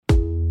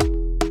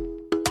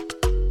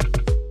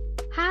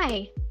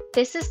Hi,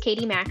 this is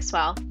Katie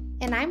Maxwell.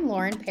 And I'm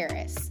Lauren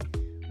Paris.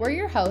 We're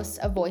your hosts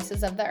of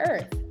Voices of the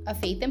Earth, a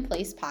Faith in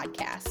Place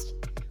podcast.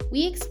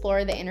 We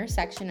explore the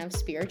intersection of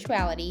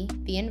spirituality,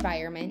 the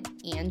environment,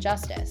 and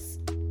justice.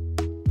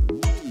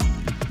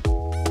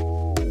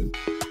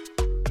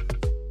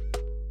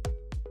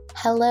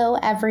 Hello,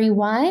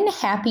 everyone.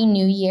 Happy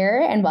New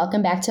Year, and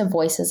welcome back to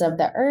Voices of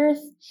the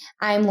Earth.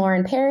 I'm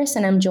Lauren Paris,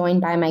 and I'm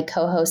joined by my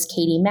co-host,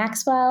 Katie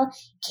Maxwell.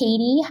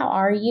 Katie, how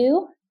are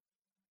you?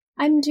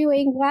 I'm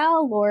doing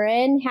well,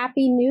 Lauren.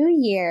 Happy New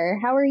Year.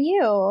 How are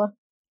you?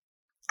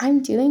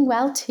 I'm doing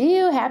well,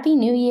 too. Happy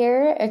New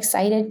Year.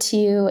 Excited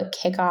to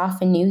kick off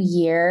a new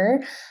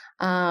year.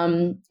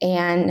 Coming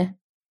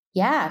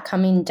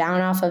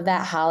down off of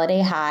that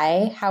holiday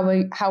high. How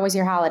was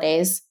your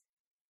holidays?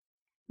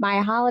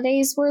 My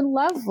holidays were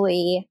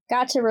lovely.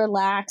 Got to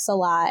relax a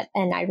lot,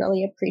 and I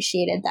really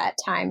appreciated that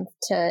time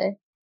to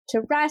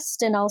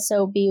rest and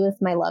also be with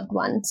my loved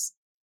ones.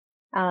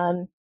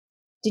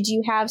 Did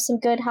you have some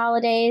good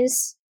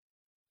holidays?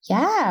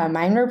 Yeah,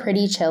 mine were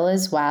pretty chill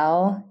as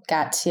well.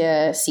 Got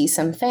to see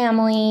some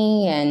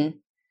family and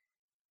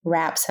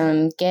wrap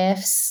some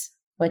gifts,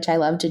 which I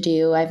love to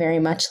do. I very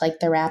much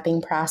like the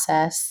wrapping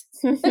process.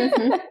 Did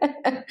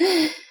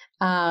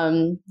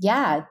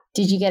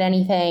you get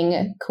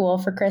anything cool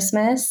for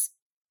Christmas?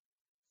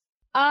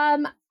 I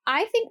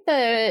think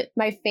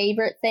my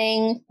favorite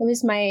thing,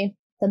 the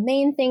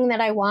main thing that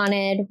I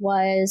wanted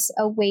was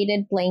a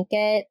weighted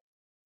blanket.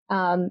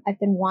 I've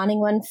been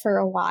wanting one for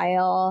a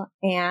while,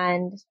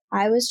 and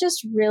I was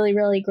just really,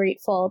 really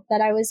grateful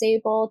that I was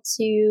able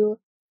to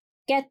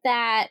get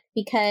that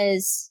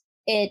because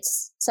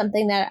it's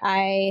something that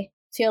I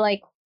feel like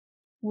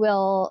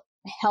will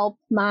help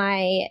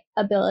my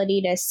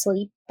ability to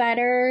sleep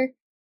better.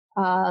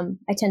 I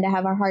tend to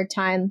have a hard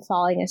time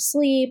falling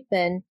asleep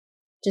and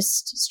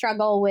just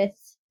struggle with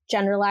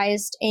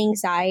generalized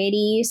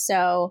anxiety.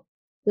 So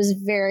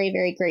was very,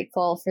 very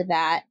grateful for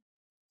that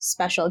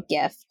special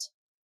gift.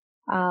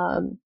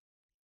 How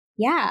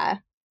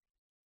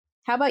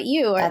about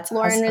you? That's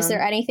Lauren, awesome. Was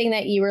there anything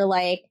that you were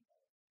like,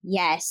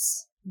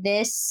 yes,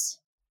 this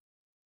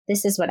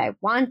is what I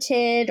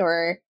wanted,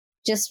 or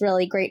just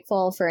really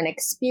grateful for an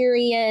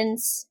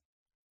experience?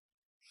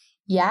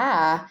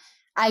 Yeah,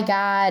 I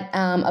got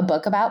a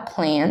book about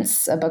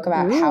plants, a book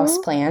about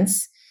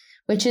houseplants,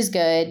 which is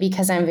good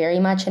because I'm very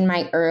much in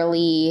my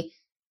early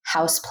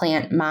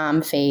houseplant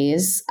mom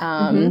phase.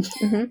 I'm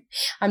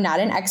not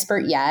an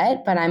expert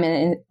yet, but I'm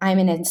an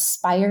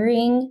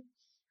inspiring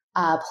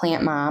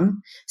plant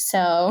mom.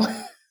 So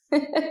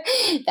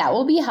that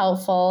will be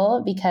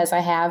helpful because I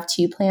have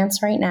 2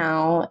 plants right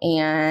now,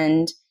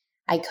 and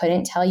I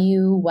couldn't tell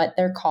you what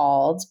they're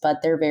called,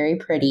 but they're very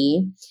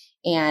pretty.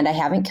 And I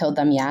haven't killed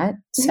them yet.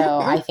 So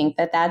I think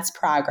that that's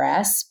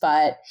progress,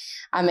 but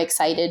I'm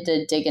excited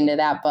to dig into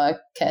that book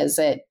because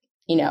it,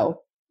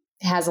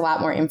 has a lot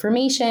more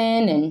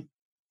information. And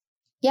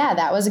yeah,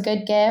 that was a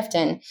good gift.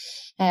 And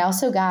I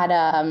also got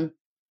a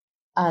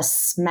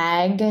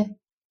Smeg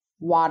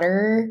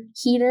water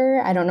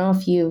heater. I don't know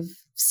if you've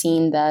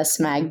seen the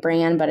Smeg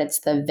brand, but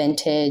it's the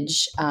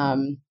vintage,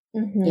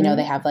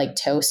 they have like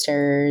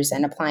toasters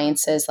and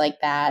appliances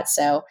like that.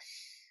 So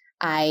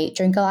I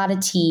drink a lot of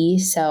tea,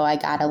 so I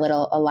got a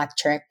little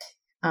electric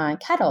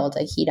kettle to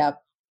heat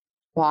up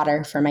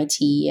water for my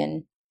tea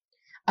and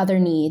other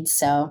needs.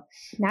 So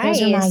nice.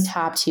 Those are my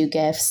top 2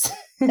 gifts.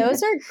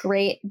 Those are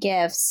great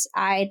gifts.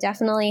 I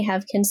definitely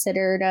have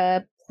considered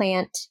a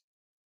plant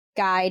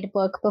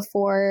guidebook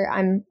before.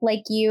 I'm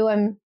like you,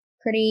 I'm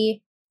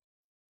pretty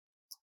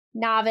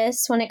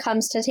novice when it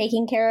comes to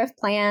taking care of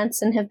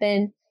plants and have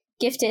been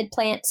gifted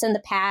plants in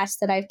the past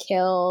that I've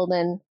killed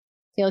and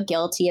feel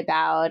guilty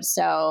about.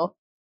 So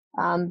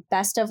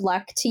best of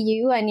luck to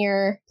you on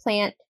your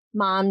plant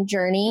mom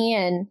journey.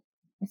 And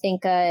I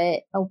think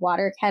a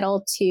water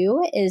kettle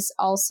too is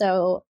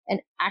also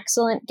an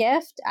excellent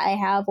gift. I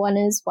have one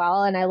as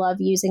well, and I love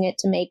using it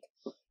to make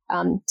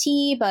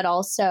tea, but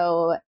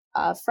also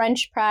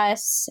French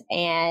press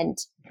and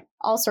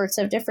all sorts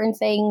of different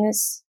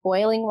things,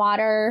 boiling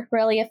water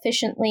really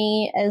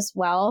efficiently as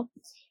well.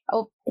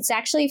 Oh, it's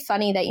actually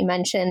funny that you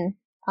mention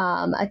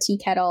a tea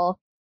kettle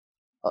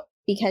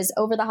because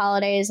over the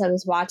holidays I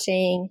was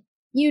watching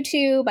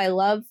YouTube. I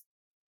love,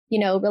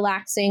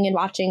 relaxing and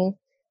watching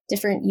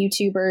different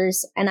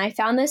YouTubers. And I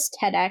found this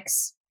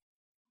TEDx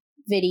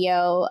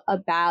video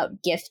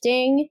about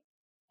gifting,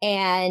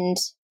 and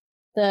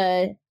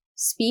the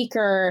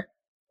speaker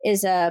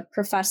is a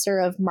professor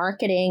of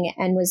marketing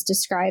and was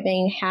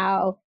describing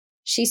how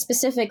she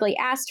specifically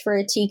asked for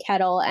a tea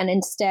kettle and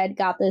instead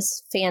got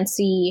this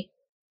fancy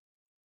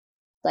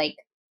like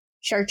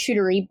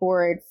charcuterie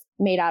board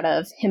made out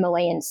of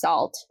Himalayan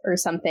salt or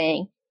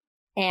something.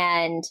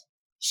 And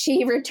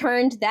she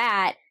returned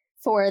that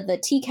for the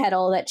tea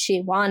kettle that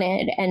she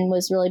wanted and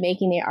was really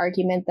making the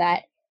argument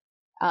that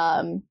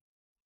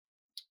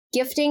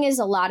gifting is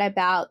a lot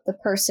about the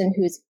person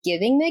who's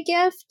giving the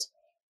gift.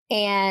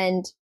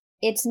 And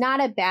it's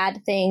not a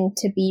bad thing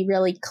to be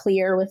really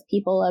clear with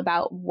people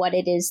about what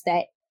it is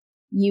that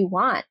you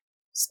want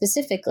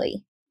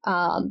specifically.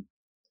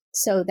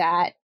 so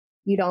that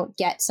you don't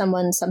get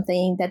someone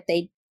something that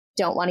they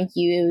don't want to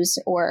use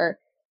or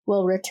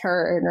will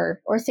return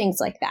or things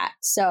like that.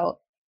 So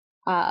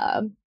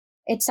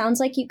it sounds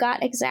like you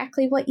got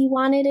exactly what you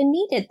wanted and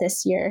needed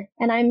this year.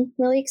 And I'm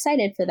really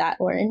excited for that,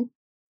 Lauren.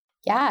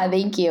 Yeah,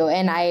 thank you.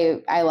 And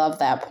I love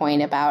that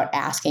point about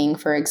asking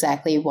for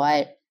exactly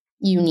what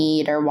you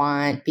need or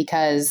want,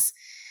 because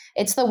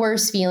it's the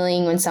worst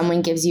feeling when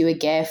someone gives you a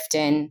gift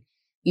and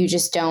you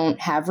just don't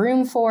have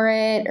room for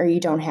it or you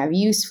don't have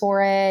use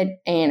for it.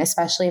 And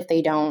especially if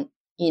they don't,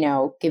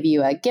 give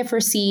you a gift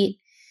receipt,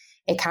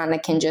 it kind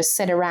of can just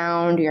sit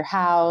around your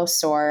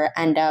house or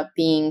end up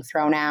being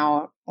thrown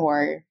out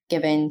or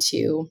given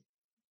to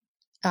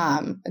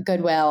a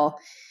Goodwill.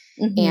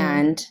 Mm-hmm.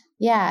 And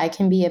yeah, it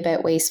can be a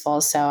bit wasteful.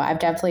 So I'm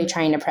definitely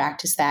trying to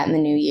practice that in the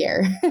new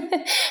year,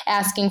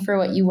 asking for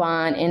what you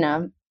want in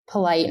a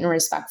polite and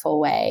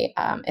respectful way.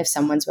 If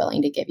someone's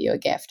willing to give you a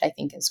gift, I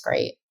think is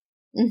great.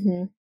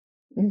 Mm-hmm.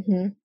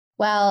 Mm-hmm.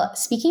 Well,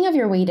 speaking of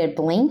your weighted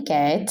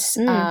blanket,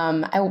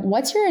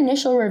 what's your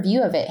initial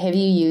review of it? Have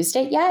you used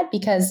it yet?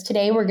 Because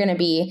today we're going to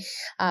be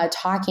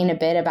talking a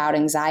bit about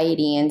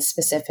anxiety and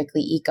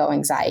specifically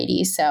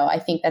eco-anxiety. So I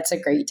think that's a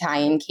great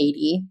tie-in,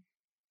 Katie.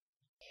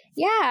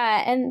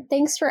 Yeah, and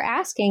thanks for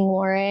asking,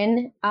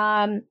 Lauren.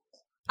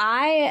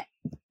 I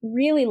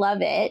really love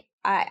it.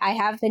 I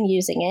have been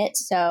using it,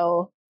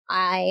 so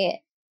I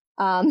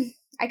kind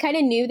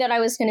of knew that I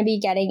was going to be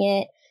getting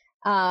it,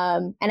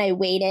 and I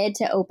waited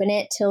to open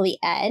it till the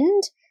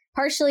end,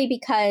 partially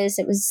because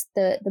it was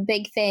the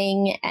big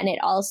thing, and it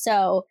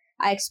also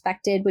I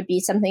expected would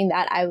be something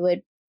that I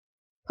would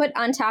put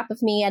on top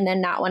of me and then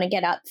not want to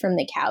get up from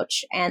the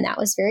couch, and that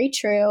was very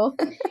true.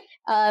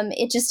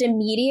 It just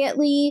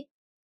immediately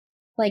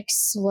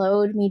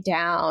slowed me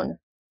down.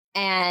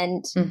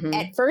 And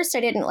at first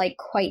I didn't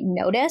quite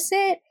notice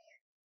it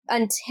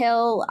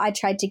until I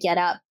tried to get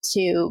up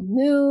to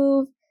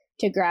move,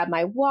 to grab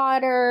my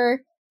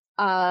water.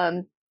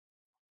 And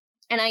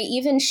I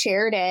even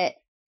shared it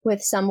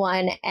with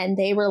someone and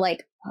they were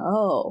like,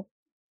 oh,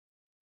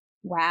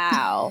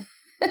 wow.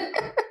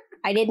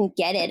 I didn't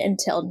get it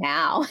until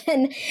now.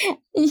 And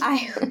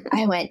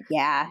I went,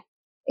 yeah,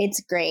 it's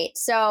great.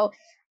 So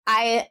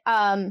I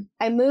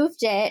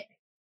moved it.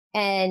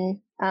 And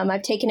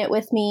I've taken it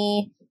with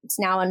me. It's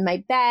now on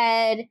my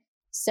bed.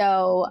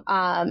 So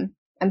I'm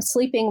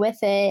sleeping with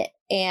it.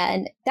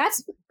 And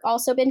that's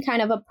also been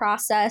kind of a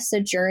process, a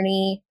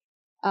journey,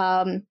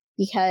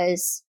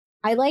 because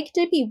I like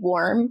to be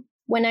warm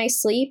when I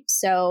sleep.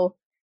 So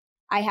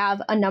I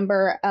have a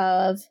number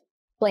of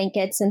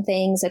blankets and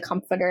things, a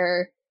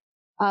comforter.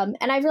 And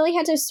I really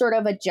had to sort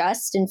of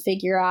adjust and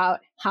figure out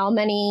how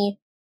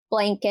many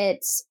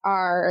blankets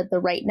are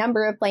the right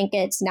number of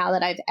blankets now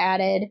that I've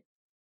added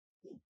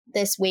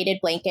this weighted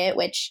blanket,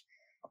 which,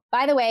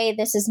 by the way,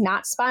 this is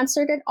not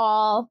sponsored at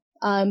all,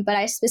 but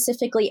I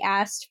specifically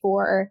asked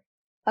for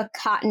a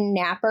cotton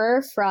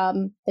napper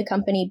from the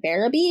company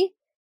Bearaby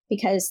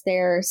because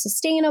they're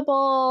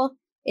sustainable.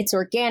 It's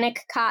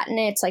organic cotton.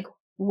 It's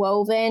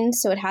woven,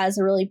 so it has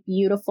a really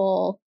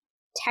beautiful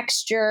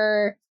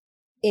texture.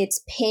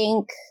 It's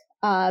pink,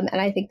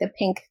 and I think the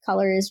pink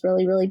color is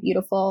really, really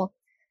beautiful.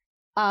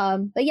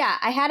 But yeah,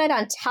 I had it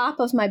on top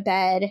of my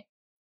bed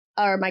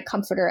or my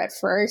comforter at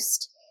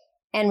first.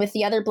 And with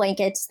the other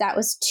blankets, that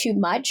was too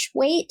much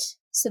weight.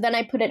 So then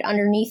I put it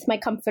underneath my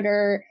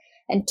comforter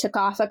and took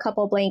off a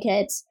couple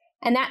blankets.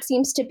 And that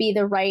seems to be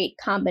the right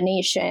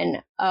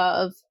combination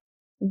of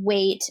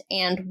weight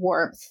and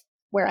warmth,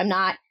 where I'm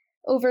not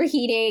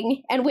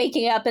overheating and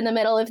waking up in the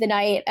middle of the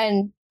night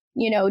and,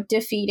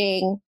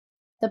 defeating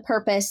the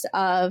purpose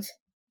of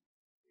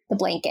the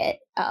blanket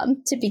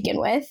to begin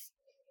with.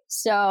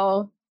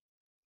 So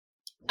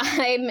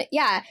to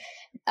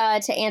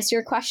answer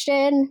your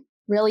question,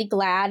 really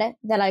glad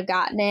that I've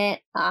gotten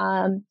it.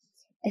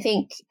 I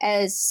think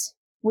as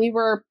we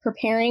were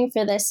preparing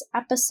for this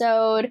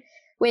episode,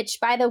 which,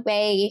 by the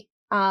way,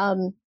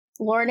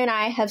 Lauren and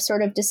I have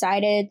sort of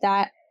decided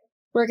that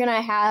we're going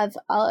to have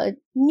a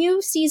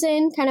new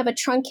season, kind of a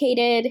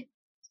truncated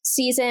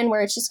season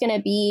where it's just going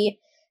to be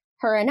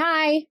her and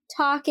I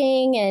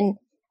talking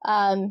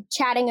and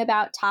chatting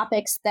about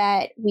topics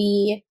that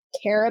we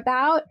care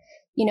about.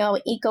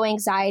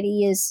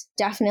 Eco-anxiety is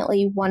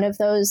definitely one of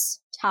those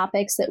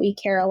topics that we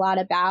care a lot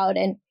about,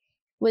 and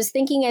was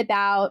thinking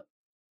about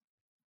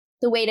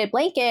the weighted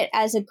blanket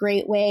as a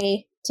great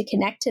way to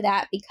connect to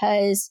that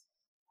because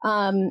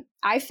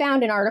I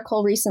found an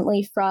article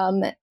recently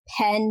from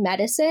Penn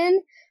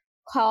Medicine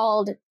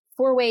called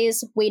 4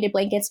 Ways Weighted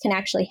Blankets Can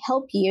Actually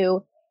Help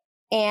You.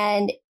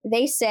 And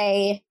they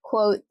say,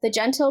 quote, the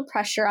gentle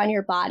pressure on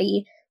your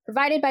body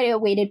provided by a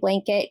weighted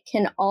blanket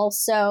can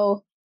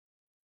also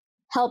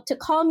help to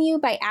calm you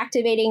by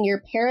activating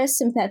your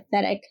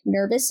parasympathetic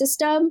nervous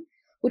system,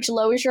 which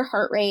lowers your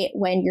heart rate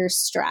when you're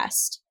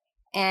stressed,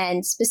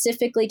 and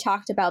specifically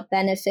talked about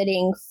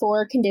benefiting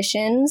 4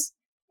 conditions: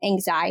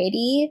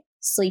 anxiety,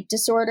 sleep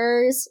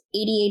disorders,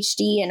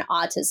 ADHD, and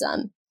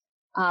autism,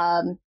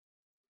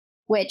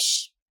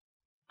 which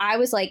I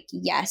was like,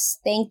 yes,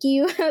 thank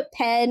you,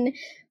 Penn,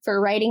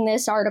 for writing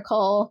this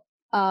article,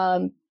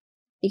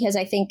 because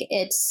I think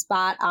it's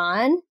spot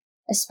on,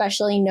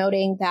 especially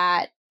noting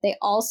that they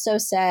also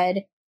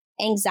said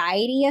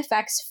anxiety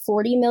affects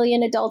 40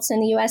 million adults in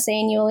the US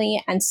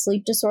annually, and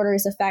sleep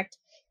disorders affect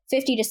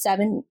 50 to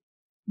 70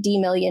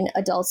 million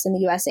adults in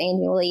the US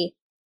annually.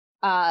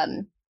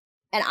 And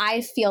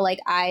I feel like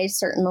I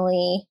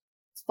certainly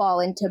fall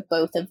into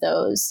both of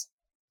those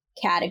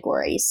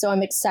categories. So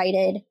I'm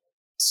excited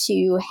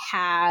to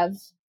have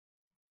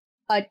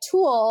a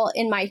tool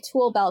in my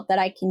tool belt that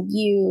I can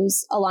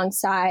use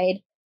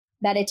alongside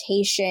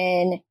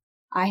meditation.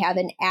 I have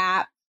an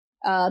app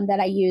that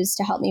I use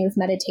to help me with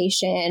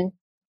meditation,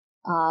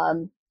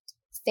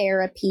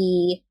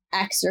 therapy,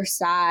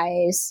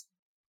 exercise,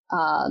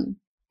 and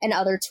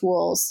other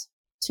tools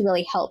to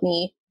really help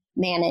me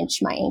manage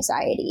my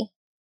anxiety.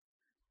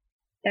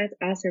 That's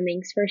awesome.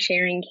 Thanks for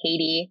sharing,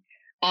 Katie.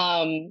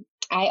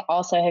 I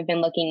also have been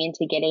looking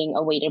into getting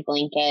a weighted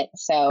blanket.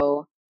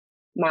 So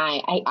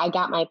I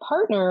got my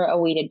partner a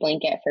weighted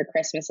blanket for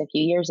Christmas a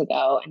few years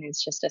ago, and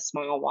it's just a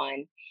small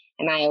one.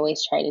 And I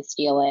always try to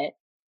steal it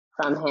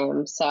from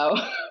him. So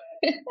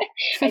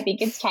I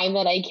think it's time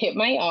that I get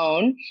my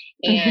own.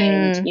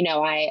 And, Mm-hmm. you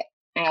know, I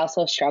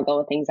also struggle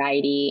with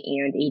anxiety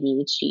and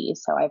ADHD.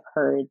 So I've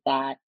heard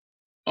that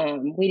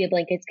weighted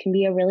blankets can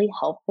be a really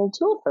helpful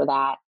tool for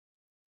that.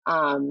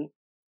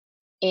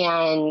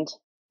 And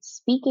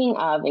speaking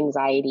of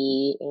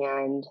anxiety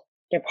and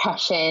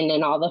depression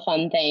and all the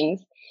fun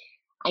things,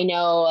 I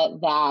know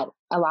that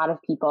a lot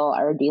of people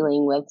are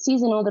dealing with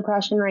seasonal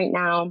depression right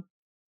now.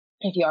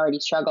 If you already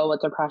struggle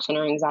with depression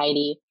or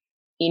anxiety,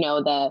 you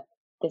know,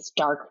 this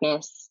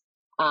darkness,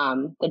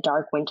 the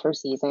dark winter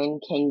season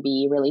can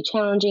be really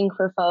challenging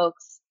for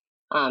folks.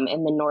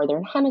 In the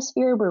Northern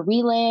Hemisphere where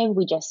we live,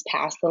 we just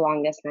passed the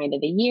longest night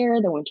of the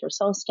year, the winter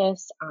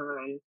solstice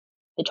on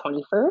the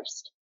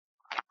 21st.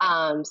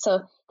 So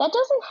that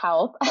doesn't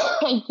help.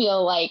 I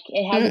feel like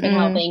it hasn't been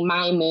helping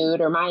my mood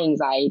or my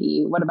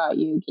anxiety. What about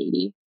you,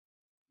 Katie?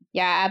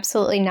 Yeah,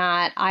 absolutely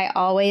not. I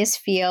always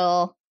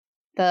feel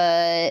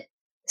the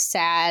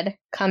sad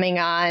coming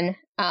on.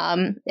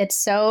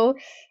 It's so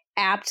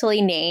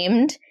aptly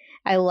named.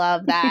 I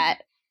love that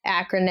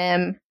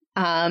acronym.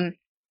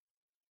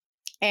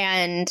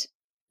 And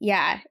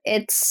yeah,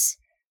 it's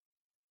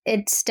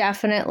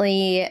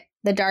definitely,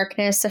 the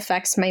darkness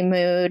affects my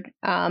mood.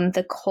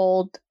 The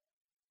cold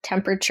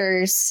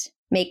temperatures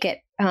make it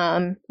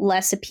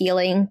less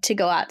appealing to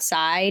go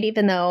outside,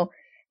 even though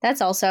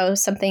that's also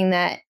something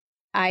that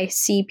I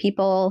see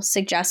people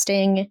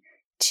suggesting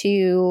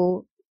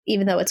to,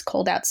 even though it's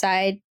cold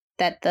outside,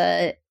 that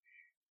the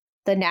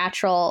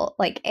natural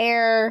like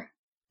air,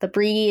 the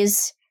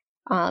breeze,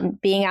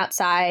 being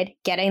outside,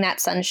 getting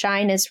that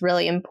sunshine is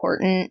really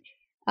important,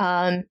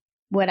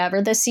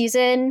 whatever the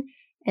season.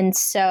 And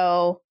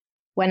so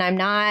when I'm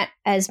not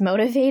as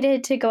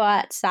motivated to go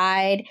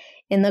outside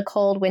in the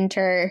cold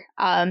winter,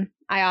 I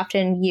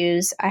often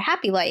use a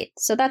happy light.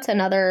 So that's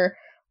another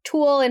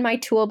tool in my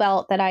tool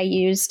belt that I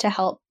use to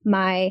help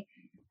my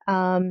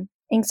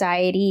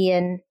anxiety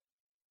and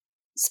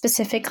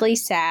specifically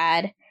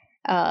sad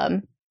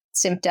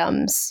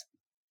symptoms.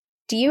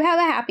 Do you have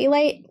a happy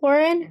light,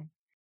 Lauren?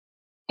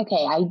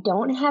 Okay, I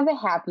don't have a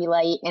happy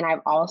light, and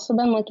I've also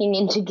been looking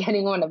into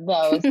getting one of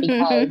those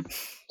because,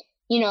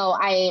 you know,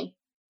 I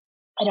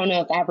don't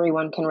know if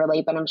everyone can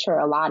relate, but I'm sure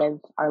a lot of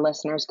our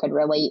listeners could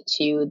relate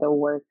to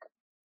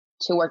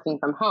working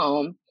from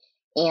home.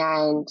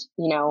 And,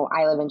 you know,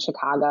 I live in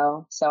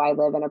Chicago, so I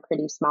live in a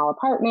pretty small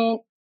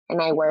apartment,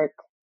 and I work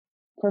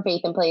for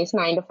Faith and Place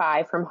 9 to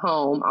 5 from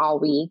home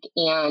all week.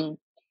 And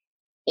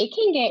it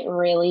can get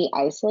really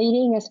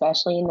isolating,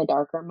 especially in the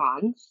darker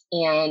months,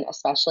 and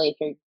especially if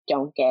you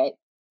don't get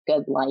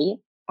good light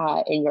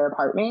in your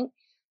apartment.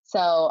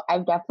 So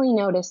I've definitely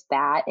noticed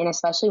that, and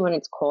especially when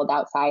it's cold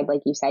outside,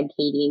 like you said,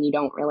 Katie, and you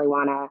don't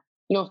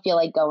feel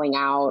like going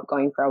out,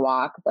 going for a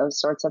walk, those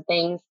sorts of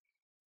things.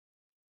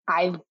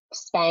 I've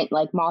spent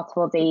like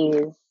multiple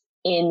days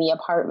in the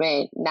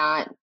apartment,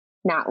 not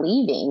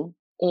leaving,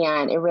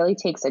 and it really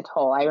takes a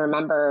toll. I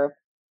remember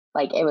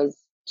like it was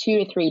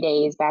 2 to 3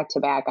 days back to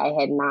back. I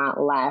had not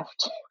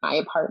left my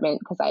apartment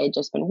because I had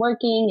just been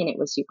working and it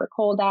was super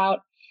cold out.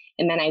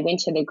 And then I went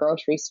to the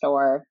grocery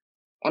store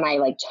and I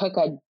like took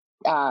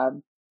a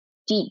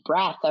deep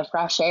breath of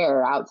fresh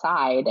air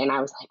outside. And I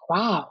was like,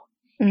 wow,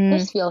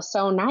 this feels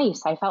so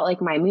nice. I felt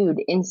like my mood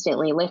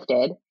instantly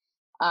lifted.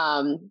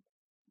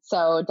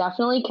 So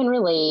definitely can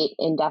relate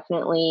and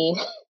definitely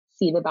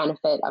see the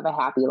benefit of a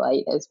happy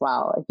light as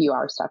well if you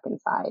are stuck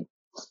inside.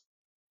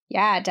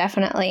 Yeah,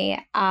 definitely.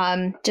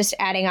 Just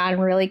adding on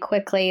really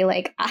quickly,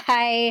 like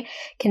I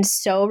can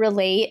so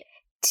relate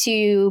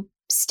to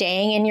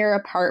staying in your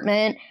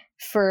apartment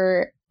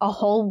for a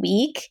whole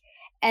week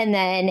and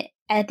then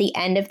at the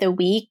end of the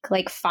week,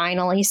 like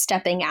finally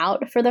stepping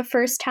out for the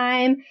first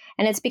time.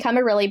 And it's become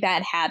a really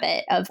bad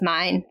habit of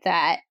mine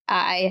that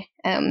I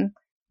am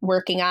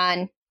working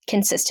on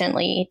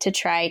consistently to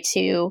try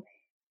to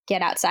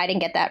get outside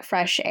and get that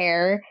fresh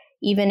air.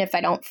 even if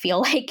I don't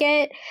feel like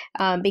it,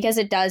 because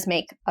it does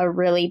make a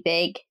really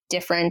big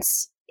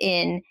difference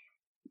in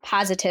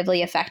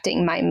positively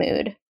affecting my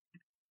mood.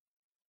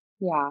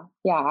 Yeah,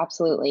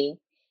 absolutely.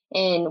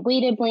 And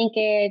weighted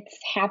blankets,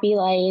 happy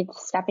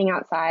lights, stepping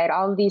outside,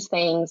 all of these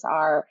things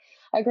are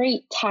a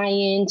great tie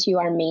in to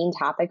our main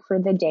topic for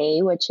the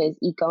day, which is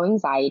eco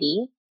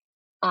anxiety.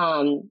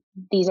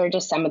 These are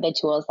just some of the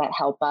tools that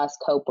help us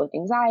cope with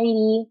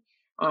anxiety.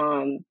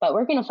 But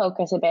we're going to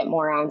focus a bit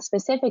more on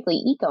specifically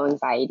eco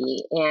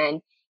anxiety.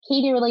 And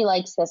Katie really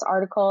likes this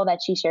article that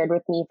she shared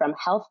with me from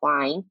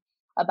Healthline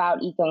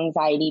about eco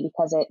anxiety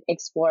because it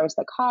explores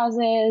the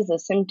causes, the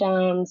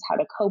symptoms, how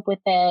to cope with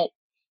it,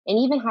 and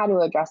even how to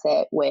address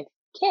it with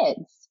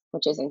kids,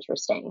 which is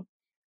interesting.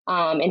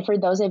 And for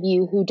those of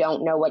you who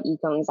don't know what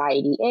eco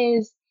anxiety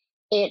is,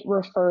 it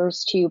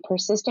refers to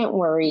persistent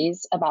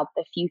worries about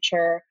the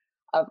future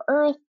of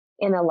Earth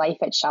and the life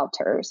it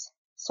shelters.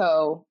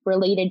 So,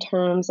 related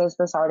terms, as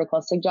this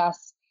article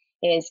suggests,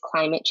 is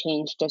climate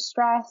change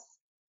distress,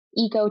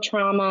 eco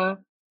trauma,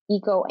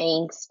 eco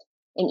angst,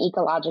 and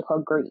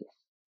ecological grief,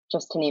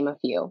 just to name a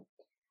few.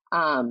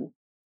 And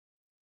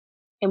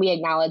we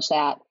acknowledge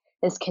that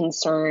this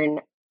concern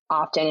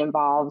often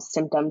involves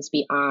symptoms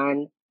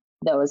beyond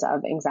those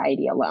of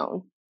anxiety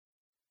alone.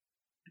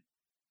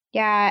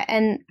 Yeah,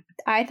 and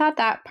I thought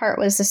that part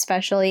was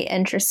especially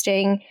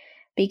interesting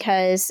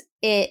because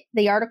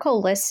the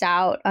article lists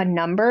out a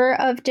number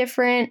of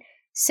different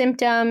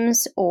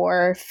symptoms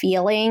or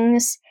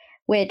feelings,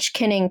 which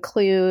can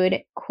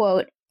include,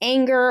 quote,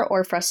 anger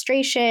or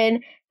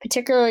frustration,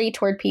 particularly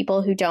toward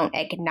people who don't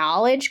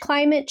acknowledge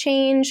climate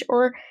change,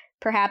 or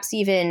perhaps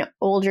even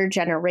older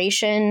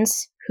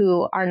generations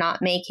who are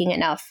not making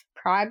enough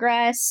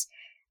progress.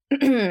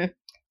 The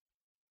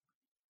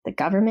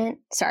government,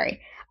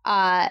 sorry.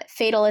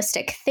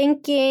 Fatalistic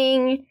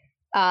thinking,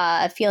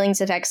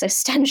 feelings of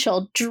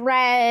existential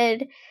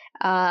dread,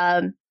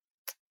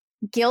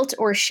 guilt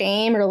or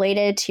shame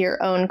related to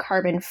your own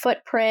carbon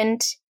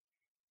footprint,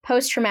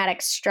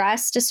 post-traumatic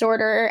stress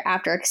disorder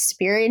after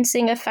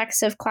experiencing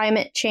effects of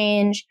climate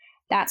change.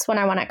 That's when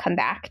I want to come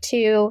back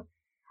to.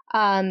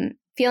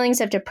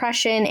 Feelings of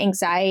depression,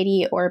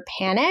 anxiety, or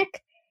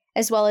panic,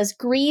 as well as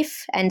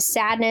grief and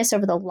sadness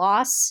over the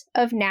loss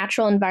of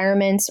natural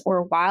environments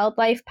or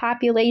wildlife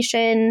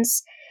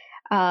populations.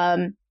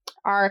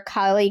 Our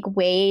colleague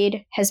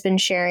Wade has been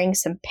sharing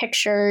some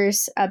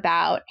pictures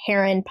about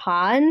Heron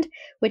Pond,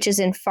 which is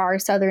in far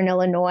southern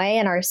Illinois,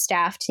 and our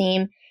staff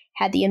team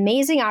had the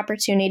amazing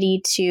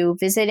opportunity to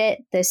visit it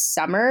this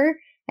summer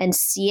and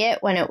see it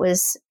when it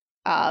was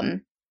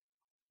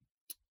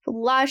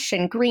lush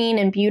and green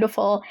and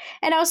beautiful,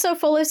 and also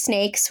full of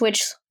snakes,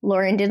 which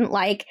Lauren didn't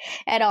like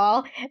at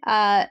all.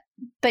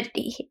 But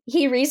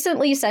he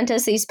recently sent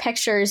us these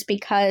pictures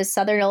because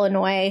Southern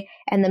Illinois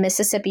and the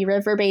Mississippi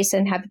River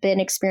Basin have been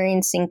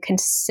experiencing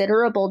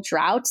considerable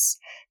droughts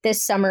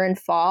this summer and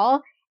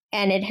fall,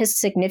 and it has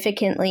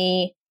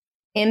significantly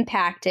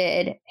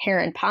impacted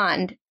Heron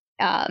Pond.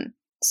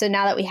 So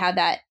now that we have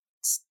that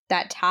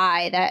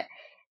tie,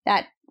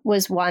 that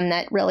was one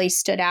that really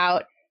stood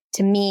out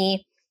to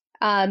me.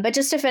 But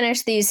just to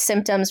finish these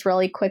symptoms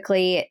really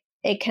quickly,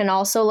 it can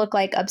also look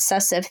like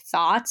obsessive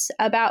thoughts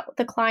about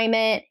the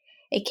climate.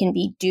 It can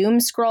be doom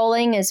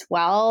scrolling as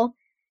well.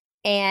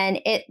 And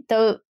it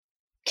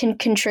can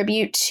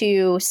contribute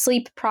to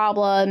sleep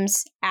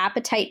problems,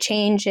 appetite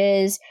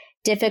changes,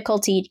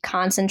 difficulty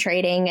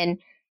concentrating. And,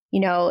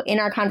 in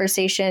our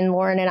conversation,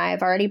 Lauren and I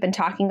have already been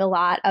talking a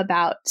lot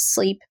about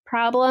sleep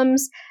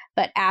problems,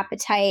 but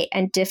appetite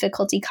and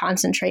difficulty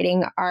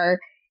concentrating are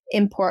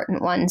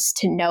important ones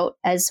to note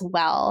as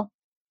well.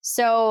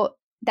 So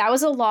that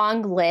was a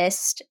long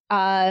list.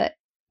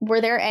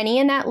 Were there any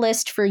in that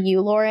list for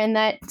you, Lauren,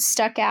 that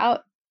stuck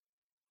out?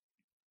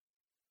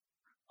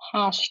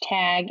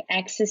 Hashtag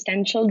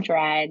existential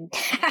dread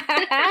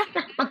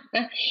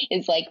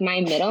is like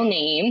my middle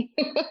name.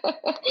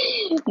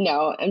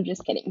 No, I'm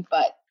just kidding,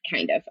 but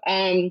kind of.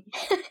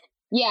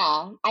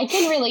 Yeah, I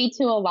can relate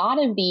to a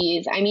lot of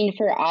these. I mean,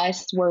 for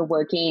us, we're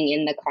working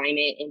in the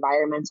climate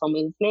environmental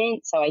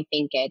movement. So I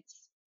think it's,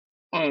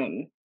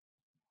 I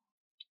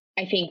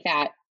think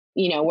that,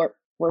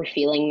 we're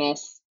feeling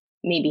this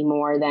maybe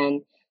more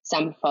than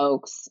some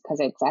folks because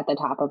it's at the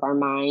top of our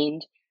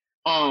mind.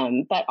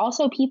 But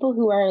also people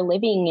who are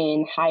living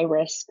in high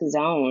risk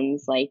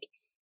zones, like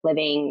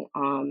living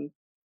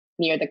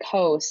near the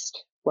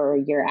coast where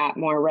you're at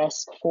more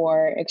risk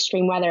for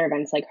extreme weather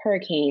events like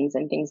hurricanes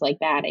and things like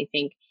that. I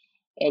think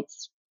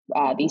it's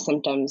these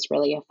symptoms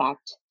really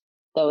affect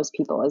those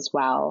people as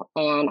well.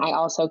 And I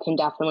also can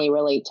definitely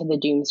relate to the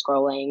doom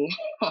scrolling.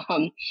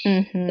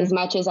 As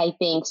much as I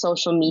think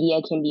social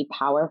media can be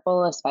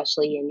powerful,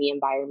 especially in the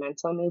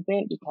environmental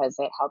movement, because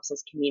it helps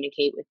us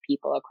communicate with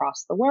people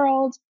across the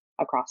world,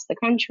 across the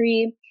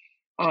country,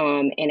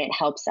 and it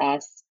helps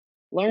us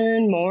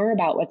learn more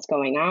about what's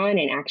going on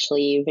and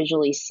actually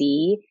visually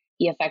see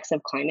the effects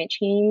of climate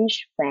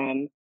change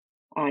from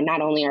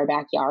not only our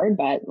backyard,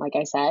 but like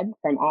I said,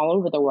 from all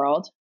over the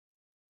world.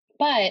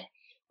 But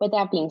with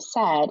that being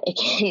said, it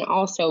can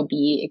also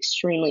be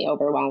extremely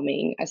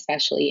overwhelming,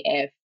 especially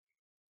if,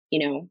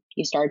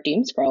 you start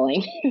doom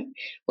scrolling,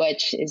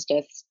 which is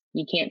just,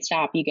 you can't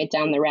stop. You get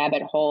down the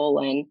rabbit hole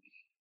and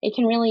it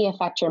can really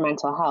affect your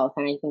mental health.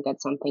 And I think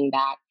that's something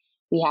that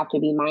we have to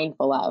be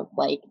mindful of,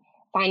 like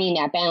finding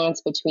that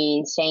balance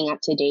between staying up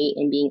to date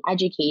and being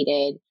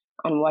educated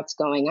on what's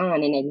going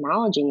on and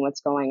acknowledging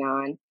what's going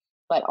on,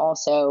 but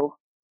also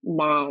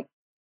not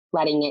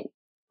letting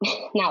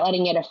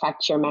it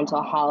affect your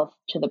mental health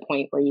to the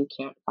point where you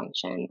can't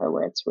function or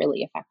where it's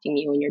really affecting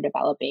you and you're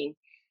developing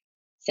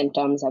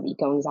symptoms of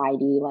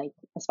eco-anxiety, like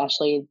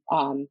especially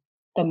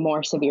the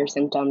more severe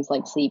symptoms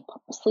like sleep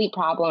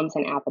problems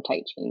and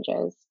appetite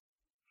changes.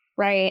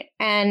 Right.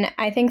 And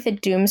I think the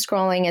doom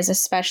scrolling is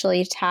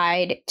especially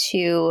tied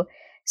to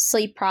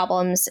sleep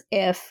problems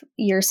if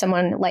you're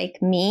someone like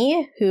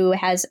me who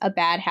has a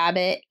bad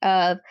habit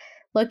of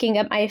looking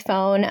at my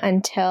phone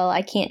until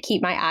I can't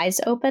keep my eyes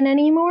open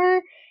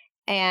anymore,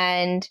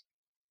 and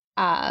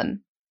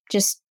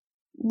just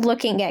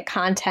looking at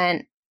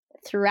content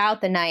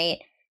throughout the night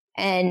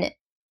and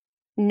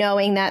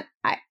knowing that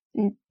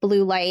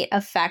blue light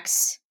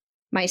affects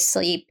my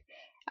sleep,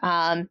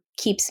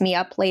 keeps me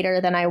up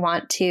later than I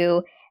want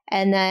to,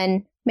 and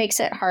then makes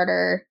it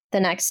harder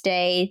the next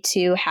day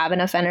to have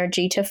enough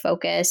energy to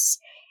focus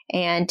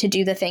and to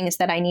do the things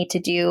that I need to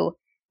do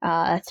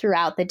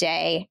throughout the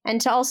day, and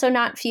to also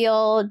not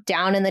feel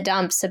down in the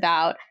dumps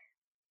about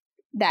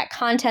that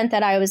content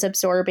that I was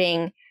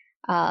absorbing,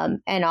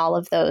 and all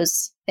of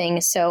those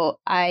things. So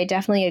I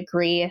definitely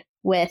agree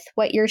with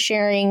what you're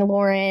sharing,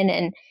 Lauren,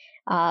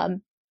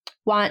 and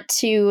want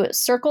to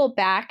circle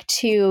back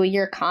to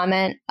your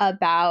comment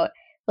about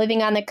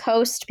living on the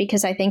coast,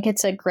 because I think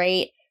it's a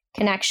great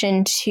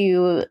connection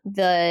to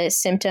the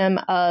symptom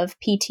of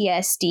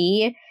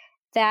PTSD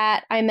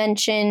that I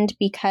mentioned,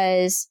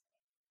 because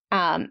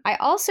I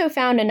also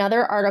found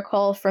another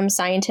article from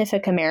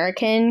Scientific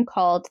American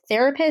called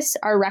 "Therapists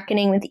Are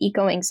Reckoning with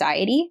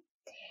Eco-Anxiety."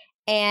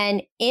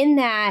 And in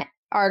that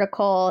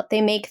article, they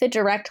make the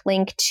direct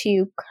link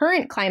to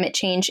current climate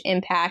change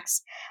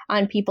impacts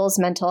on people's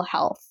mental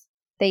health.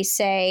 They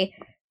say,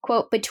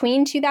 quote,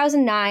 between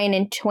 2009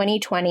 and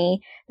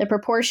 2020, the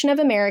proportion of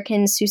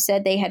Americans who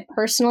said they had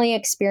personally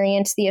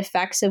experienced the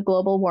effects of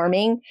global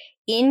warming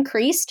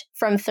increased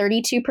from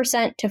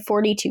 32% to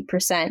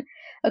 42%,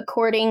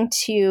 according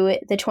to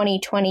the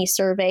 2020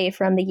 survey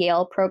from the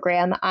Yale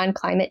Program on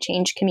Climate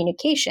Change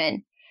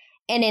Communication.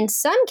 And in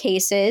some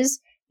cases,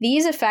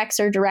 these effects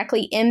are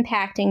directly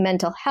impacting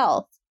mental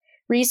health.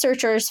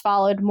 Researchers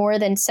followed more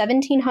than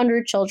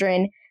 1,700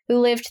 children who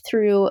lived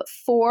through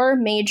 4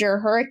 major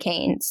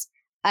hurricanes: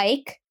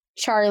 Ike,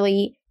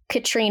 Charlie,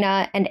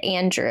 Katrina, and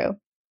Andrew.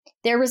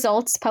 Their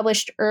results,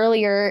 published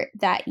earlier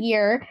that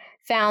year,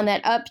 found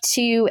that up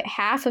to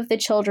half of the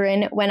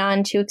children went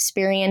on to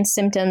experience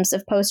symptoms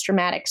of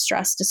post-traumatic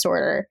stress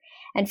disorder.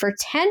 And for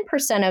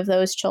 10% of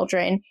those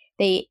children,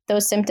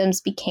 those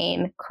symptoms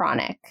became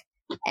chronic,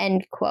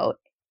 end quote.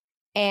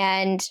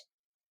 And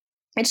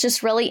it's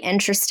just really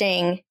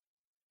interesting.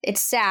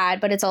 It's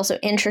sad, but it's also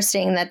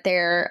interesting that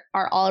there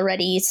are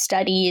already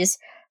studies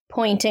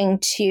pointing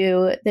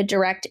to the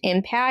direct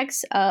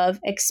impacts of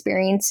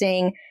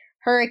experiencing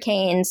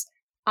hurricanes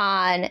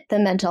on the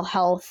mental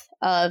health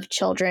of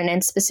children,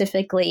 and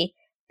specifically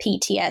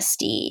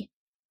PTSD.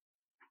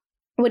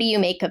 What do you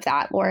make of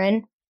that,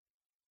 Lauren?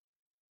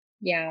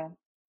 Yeah,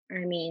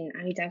 I mean,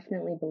 I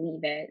definitely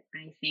believe it.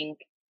 I think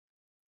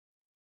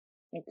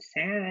it's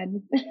sad.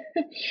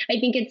 I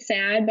think it's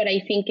sad, but I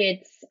think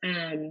it's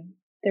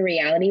the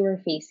reality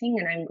we're facing.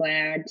 And I'm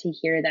glad to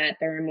hear that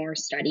there are more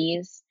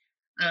studies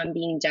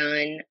being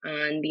done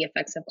on the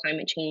effects of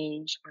climate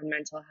change on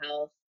mental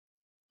health.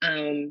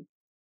 And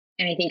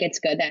I think it's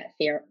good that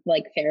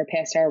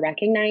therapists are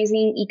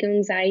recognizing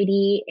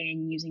eco-anxiety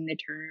and using the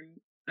term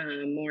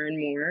more and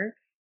more.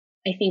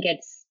 I think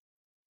it's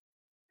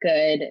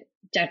good,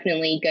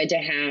 definitely good to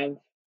have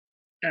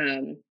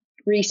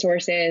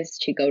resources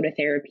to go to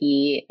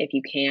therapy if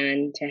you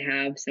can, to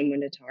have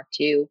someone to talk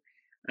to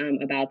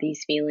about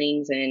these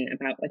feelings and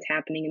about what's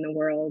happening in the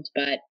world.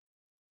 But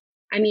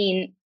I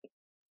mean,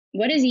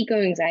 what does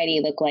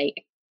eco-anxiety look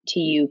like to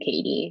you,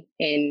 Katie,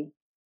 in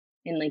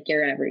like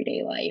your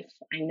everyday life?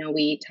 I know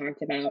we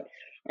talked about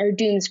our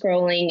doom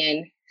scrolling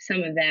and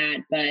some of that,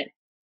 but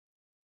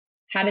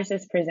how does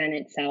this present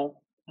itself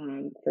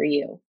for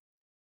you?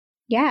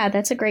 Yeah,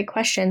 that's a great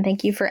question.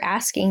 Thank you for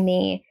asking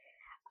me.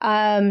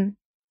 I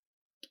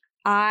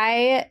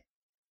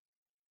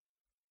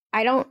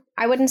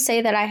wouldn't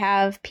say that I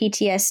have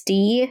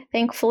PTSD,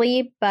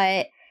 thankfully,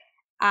 but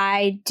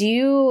I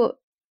do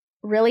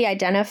really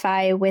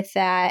identify with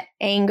that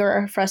anger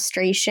or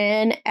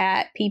frustration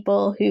at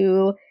people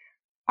who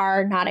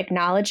are not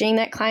acknowledging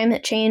that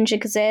climate change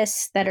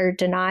exists, that are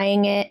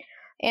denying it,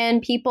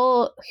 and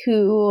people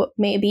who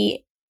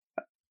maybe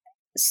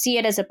see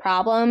it as a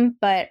problem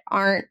but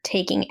aren't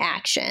taking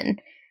action.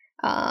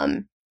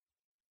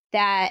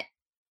 That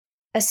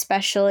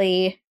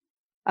especially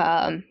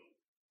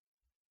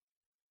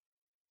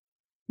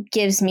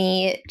gives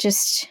me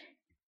just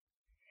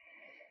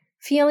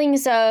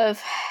feelings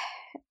of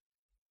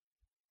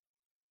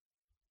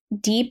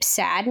deep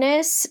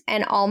sadness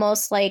and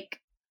almost like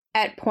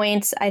at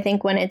points, I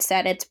think when it's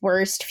at its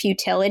worst,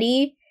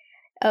 futility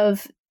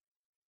of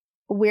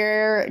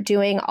we're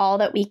doing all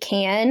that we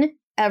can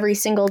every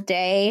single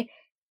day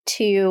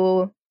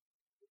to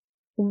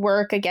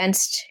work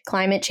against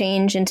climate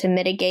change and to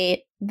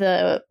mitigate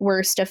the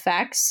worst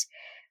effects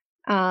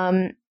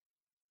for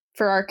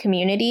our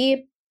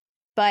community.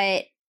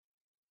 But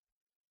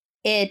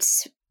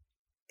it's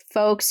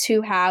folks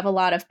who have a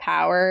lot of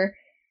power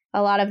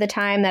a lot of the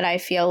time that I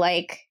feel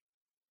like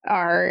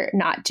are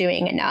not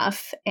doing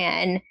enough.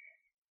 And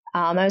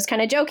I was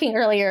kind of joking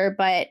earlier,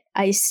 but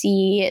I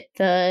see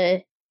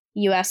the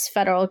US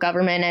federal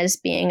government as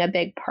being a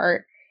big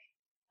part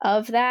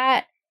of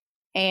that.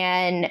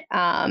 And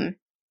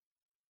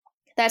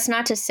that's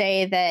not to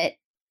say that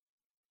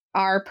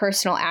our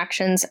personal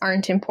actions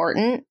aren't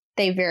important.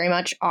 They very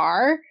much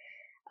are.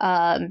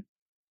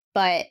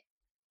 But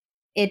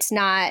it's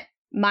not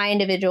my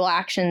individual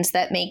actions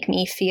that make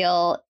me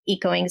feel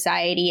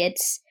eco-anxiety.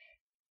 It's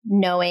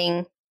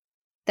knowing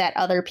that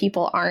other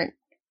people aren't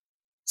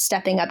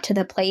stepping up to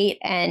the plate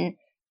and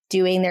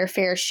doing their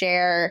fair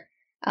share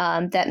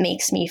that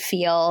makes me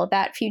feel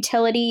that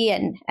futility.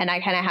 And I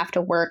kind of have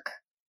to work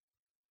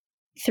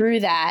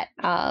through that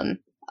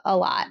a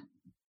lot.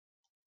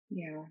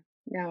 Yeah,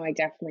 no, I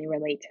definitely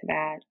relate to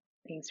that.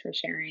 Thanks for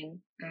sharing.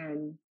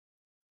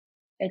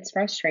 It's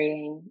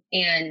frustrating.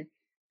 And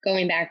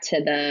going back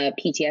to the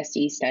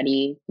PTSD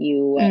study,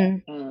 you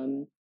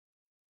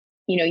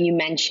you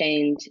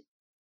mentioned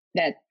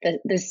that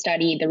the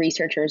study, the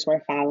researchers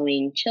were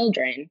following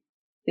children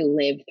who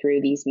lived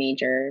through these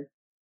major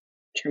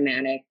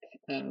traumatic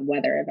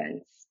weather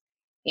events.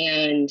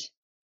 And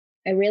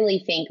I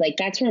really think like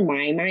that's where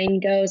my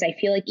mind goes. I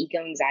feel like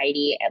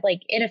eco-anxiety,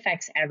 like it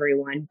affects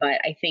everyone,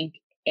 but I think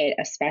it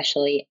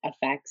especially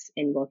affects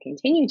and will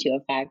continue to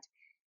affect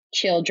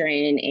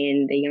children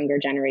and the younger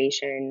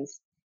generations.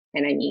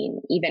 And I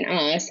mean, even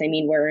us, I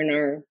mean, we're in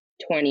our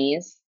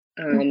 20s.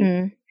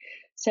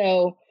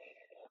 So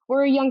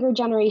we're a younger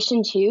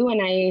generation too.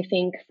 And I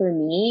think for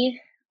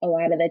me, a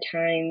lot of the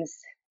times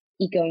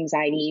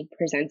eco-anxiety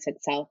presents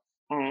itself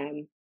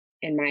in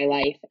my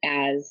life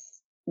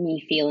as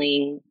me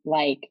feeling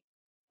like,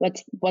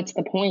 what's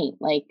the point?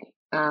 Like,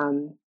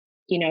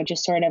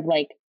 just sort of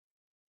like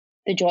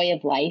the joy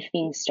of life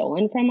being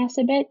stolen from us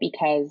a bit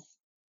because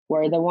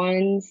we're the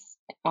ones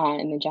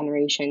in the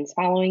generations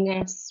following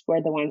us,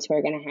 we're the ones who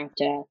are going to have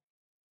to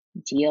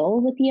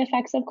deal with the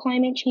effects of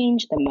climate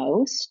change the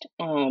most.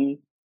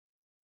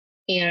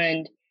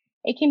 And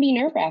it can be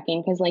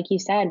nerve-wracking because, like you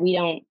said,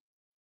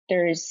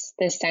 there's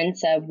this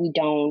sense of we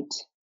don't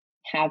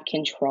have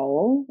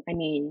control. I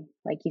mean,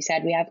 like you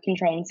said, we have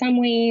control in some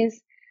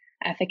ways.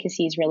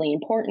 Efficacy is really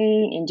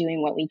important, and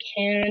doing what we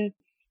can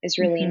is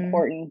really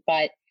important.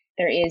 But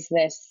there is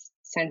this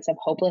sense of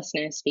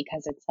hopelessness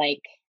because it's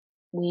like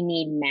we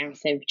need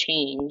massive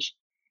change.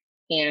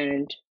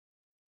 And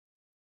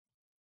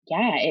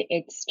yeah,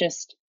 it's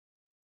just,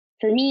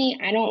 for me,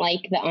 I don't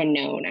like the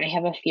unknown. I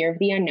have a fear of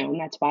the unknown.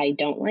 That's why I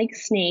don't like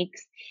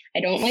snakes.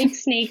 I don't like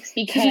snakes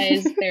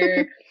because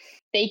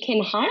they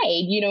can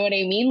hide. You know what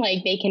I mean?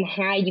 Like they can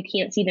hide. You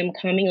can't see them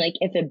coming. Like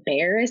if a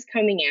bear is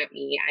coming at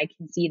me, I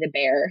can see the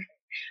bear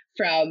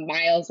from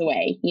miles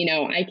away.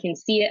 I can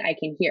see it. I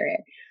can hear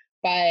it.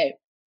 But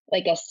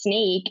like a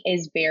snake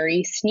is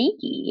very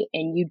sneaky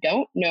and you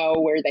don't know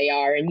where they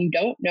are and you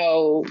don't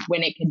know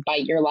when it could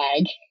bite your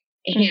leg.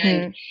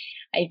 And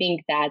I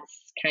think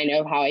that's kind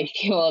of how I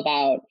feel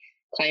about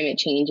climate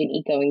change and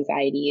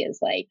eco-anxiety is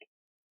like,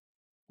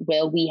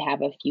 will we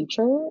have a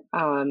future?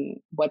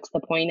 What's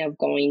the point of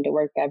going to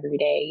work every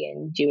day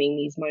and doing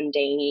these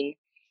mundane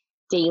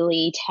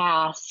daily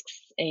tasks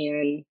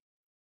and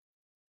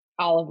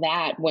all of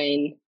that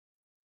when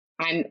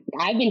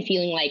I've been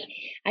feeling like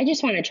I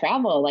just want to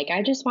travel, like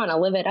I just want to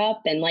live it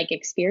up and like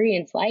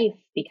experience life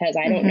because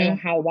I don't know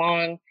how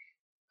long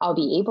I'll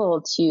be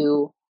able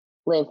to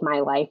live my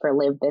life or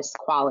live this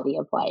quality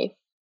of life.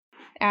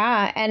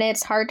 And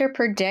it's hard to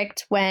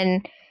predict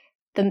when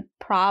the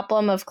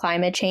problem of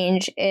climate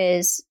change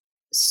is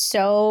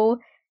so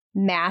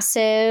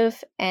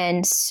massive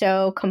and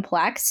so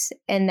complex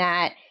in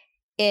that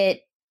it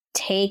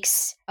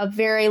takes a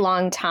very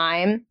long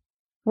time.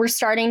 We're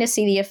starting to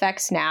see the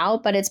effects now,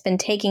 but it's been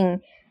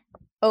taking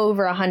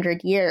over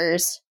 100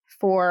 years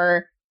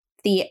for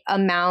the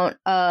amount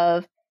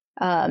of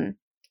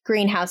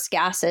greenhouse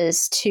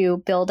gases to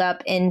build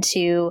up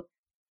into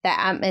the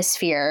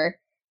atmosphere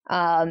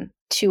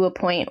to a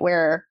point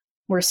where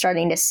we're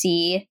starting to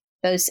see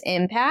those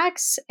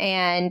impacts.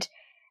 And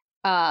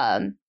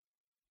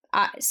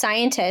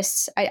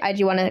scientists, I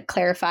do want to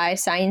clarify,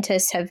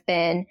 scientists have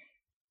been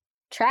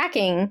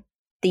tracking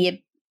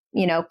the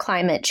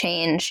climate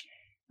change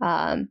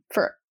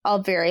for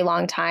a very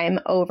long time,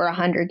 over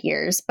 100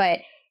 years. But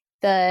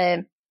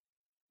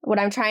what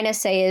I'm trying to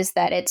say is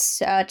that it's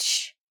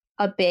such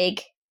a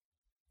big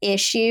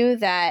issue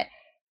that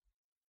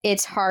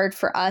it's hard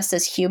for us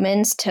as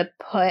humans to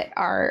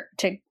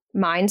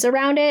minds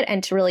around it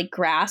and to really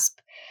grasp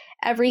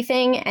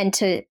everything and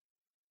to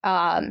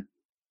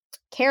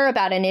care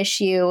about an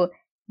issue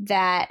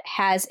that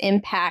has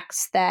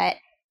impacts that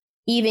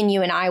even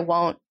you and I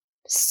won't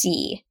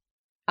see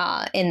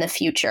in the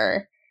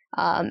future,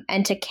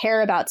 and to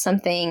care about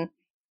something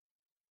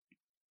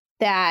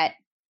that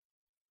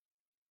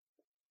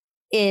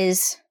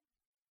is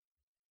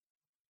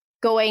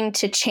going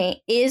to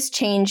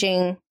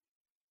changing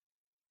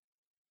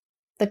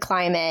the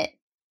climate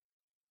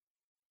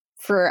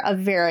for a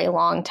very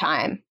long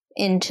time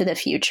into the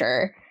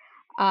future.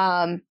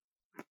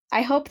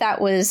 I hope that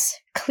was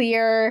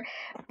clear,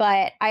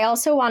 but I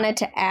also wanted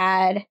to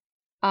add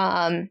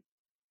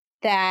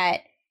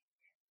that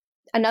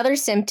another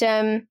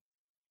symptom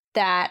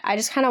that I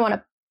just kind of want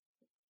to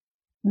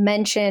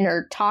mention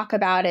or talk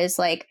about is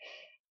like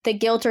the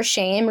guilt or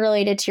shame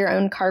related to your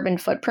own carbon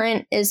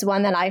footprint is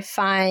one that I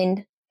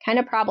find kind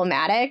of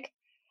problematic,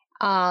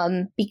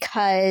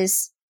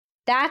 because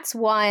that's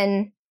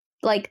one,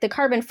 like the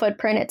carbon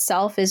footprint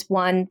itself is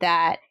one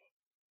that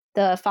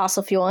the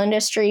fossil fuel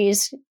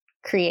industries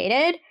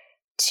created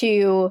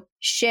to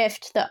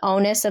shift the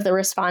onus of the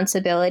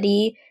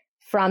responsibility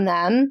from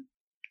them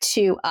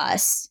to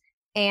us.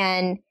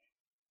 And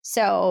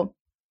so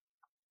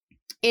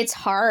it's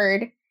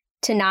hard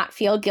to not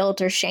feel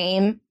guilt or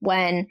shame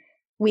when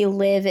we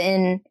live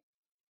in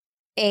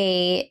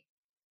a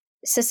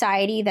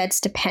society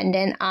that's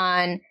dependent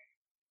on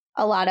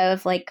a lot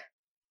of like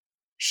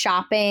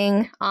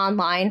shopping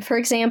online, for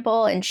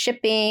example, and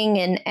shipping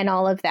and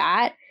all of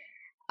that.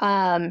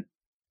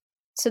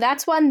 So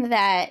that's one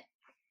that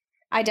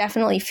I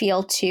definitely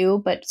feel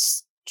too, but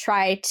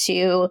try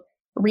to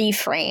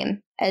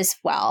reframe as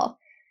well,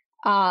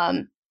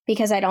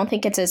 because I don't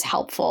think it's as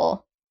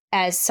helpful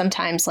as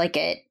sometimes like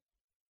it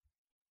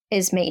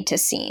is made to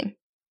seem,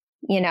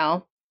 you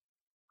know?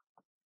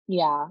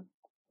 Yeah,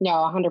 no,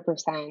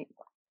 100%.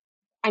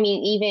 I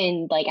mean,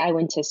 even like I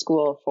went to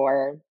school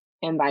for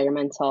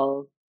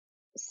environmental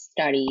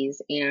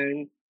studies,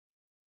 and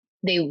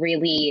they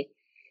really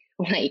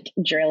like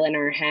drill in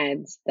our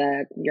heads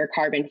your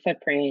carbon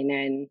footprint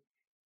and,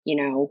 you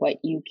know, what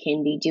you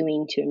can be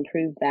doing to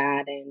improve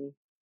that. And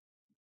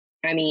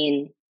I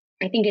mean,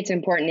 I think it's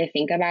important to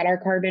think about our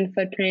carbon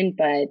footprint,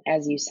 but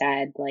as you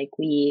said, like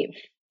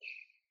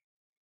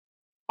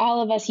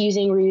all of us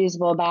using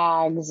reusable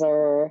bags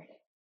or,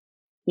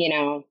 you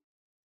know,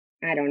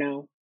 I don't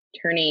know,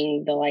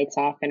 turning the lights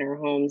off in our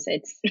homes,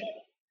 it's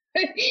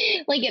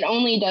like it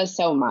only does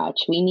so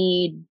much. We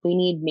need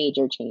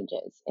major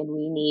changes, and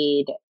we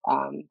need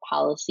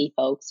policy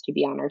folks to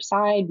be on our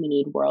side. We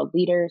need world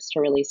leaders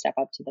to really step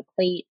up to the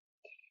plate.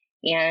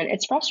 And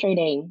it's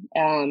frustrating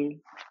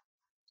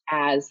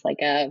as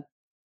like a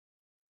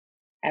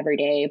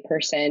everyday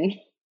person.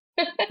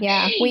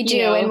 Yeah, we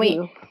do. And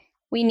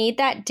we need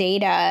that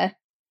data.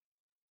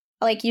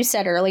 Like you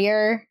said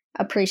earlier,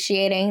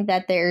 appreciating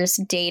that there's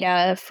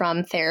data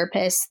from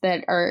therapists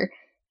that are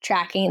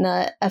tracking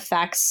the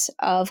effects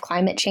of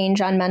climate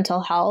change on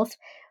mental health.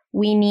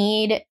 We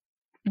need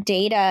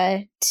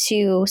data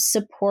to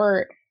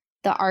support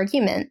the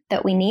argument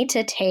that we need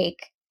to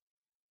take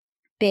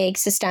big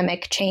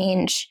systemic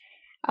change.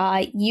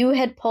 You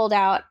had pulled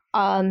out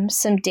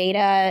some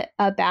data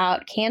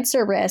about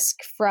cancer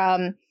risk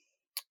from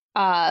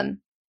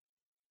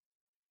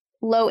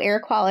low air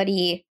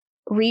quality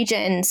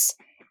regions,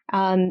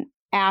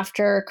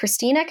 after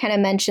Christina kind of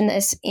mentioned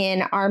this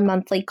in our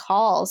monthly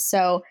calls.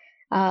 So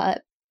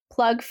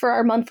plug for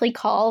our monthly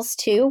calls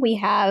too. We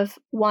have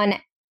one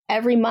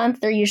every month.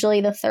 They're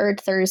usually the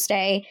third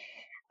Thursday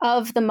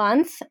of the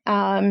month.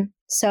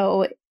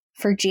 So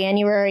for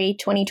January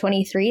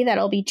 2023,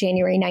 that'll be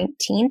January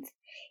 19th.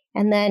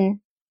 And then,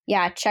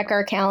 yeah, check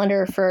our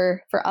calendar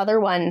for other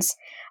ones.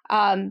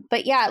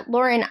 But yeah,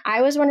 Lauren,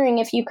 I was wondering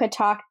if you could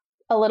talk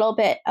a little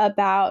bit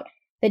about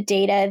the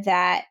data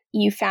that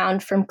you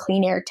found from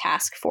Clean Air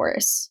Task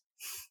Force.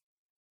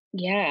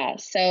 Yeah.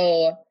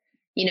 So,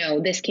 you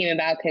know, this came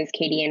about because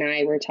Katie and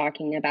I were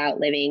talking about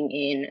living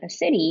in a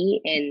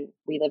city, and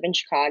we live in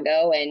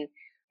Chicago. And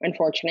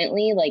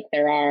unfortunately, like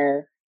there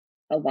are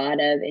a lot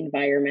of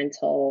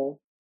environmental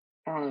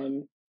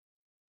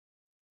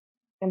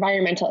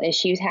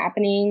issues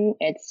happening.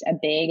 It's a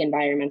big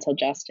environmental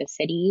justice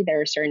city.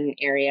 There are certain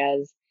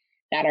areas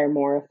that are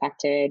more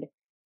affected,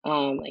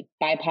 like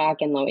BIPOC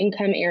and low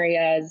income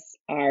areas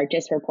are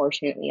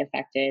disproportionately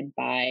affected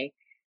by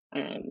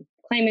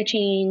climate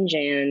change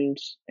and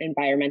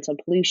environmental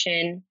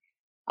pollution.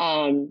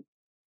 And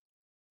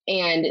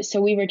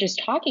so we were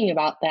just talking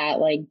about that,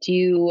 like,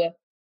 do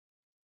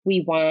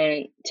we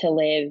want to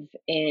live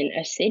in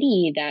a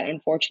city that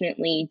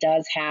unfortunately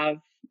does have,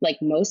 like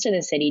most of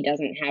the city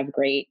doesn't have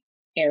great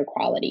air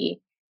quality?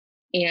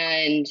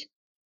 And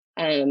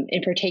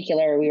in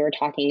particular, we were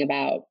talking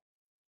about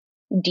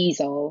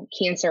diesel,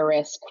 cancer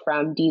risk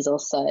from diesel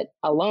soot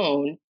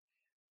alone.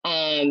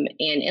 And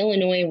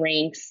Illinois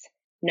ranks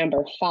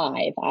number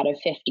 5 out of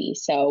 50.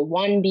 So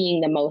 1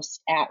 being the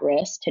most at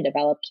risk to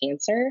develop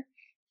cancer,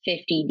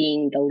 50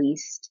 being the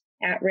least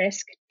at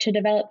risk to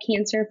develop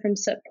cancer from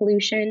soot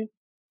pollution.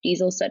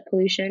 diesel soot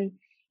pollution,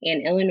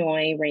 and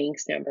Illinois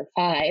ranks number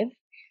 5.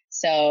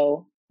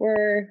 So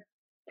we're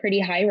pretty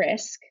high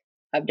risk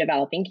of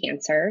developing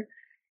cancer.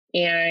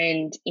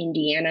 And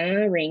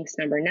Indiana ranks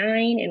number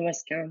 9, and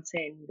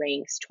Wisconsin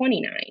ranks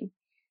 29.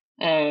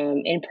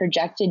 And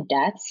projected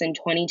deaths in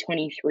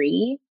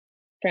 2023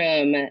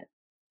 from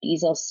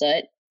diesel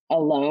soot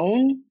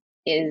alone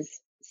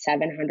is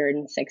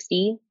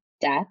 760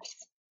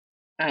 deaths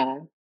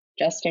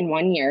just in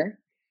 1 year.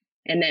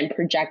 And then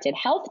projected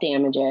health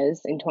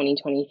damages in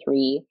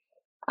 2023,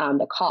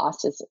 the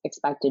cost is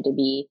expected to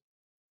be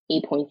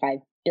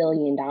 $8.5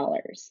 billion.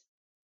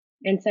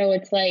 And so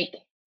it's like,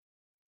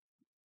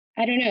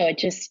 I don't know,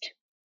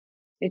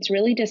 it's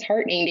really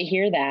disheartening to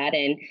hear that.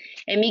 And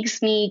it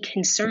makes me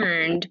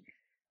concerned.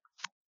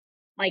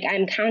 Like,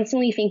 I'm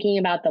constantly thinking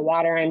about the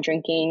water I'm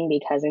drinking,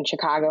 because in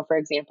Chicago, for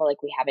example,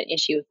 like, we have an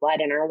issue with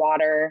lead in our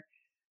water,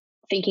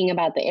 thinking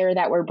about the air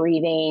that we're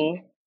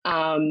breathing.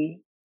 And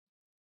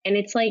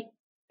it's like,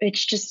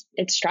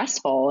 it's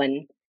stressful.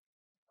 And,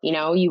 you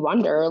know, you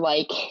wonder,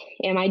 like,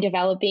 am I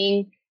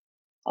developing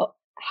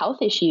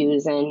health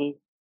issues? And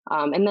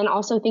then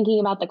also thinking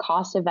about the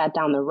cost of that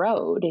down the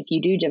road, if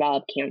you do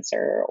develop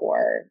cancer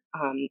or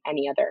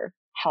any other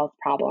health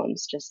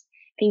problems, just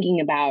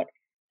thinking about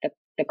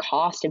the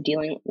cost of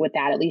dealing with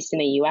that, at least in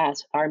the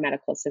US, with our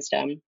medical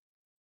system,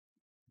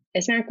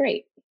 it's not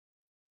great.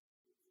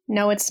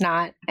 No, it's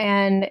not.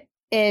 And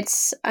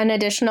it's an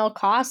additional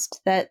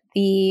cost that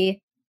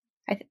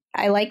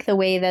I like the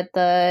way that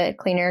the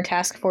Clean Air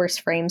Task Force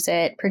frames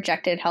it,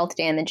 projected health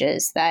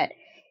damages, that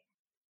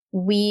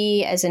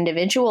we as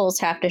individuals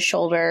have to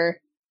shoulder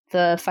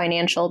the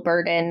financial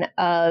burden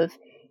of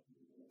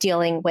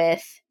dealing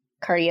with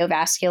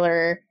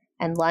cardiovascular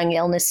and lung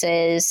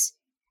illnesses,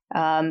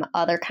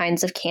 other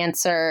kinds of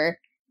cancer,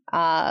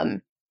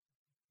 and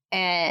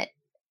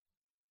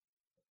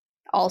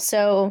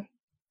also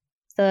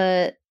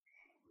the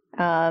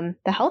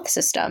health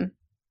system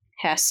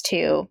has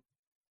to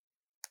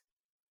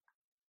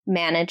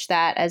manage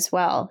that as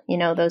well, you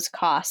know, those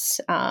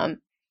costs.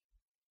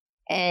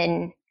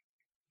 And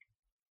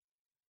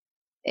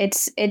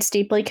it's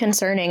deeply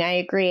concerning. I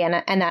agree.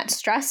 And that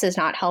stress is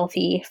not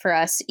healthy for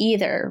us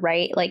either,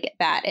 right? Like,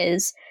 that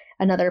is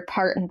another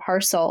part and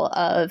parcel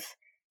of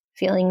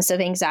feelings of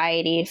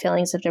anxiety,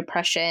 feelings of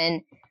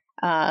depression,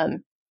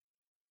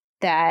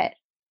 that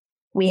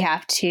we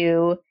have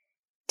to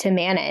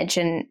manage.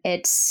 And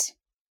it's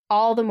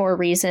all the more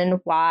reason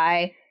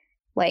why,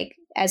 like,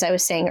 as I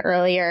was saying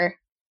earlier,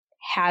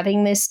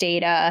 having this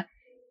data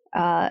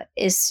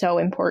is so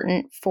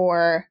important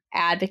for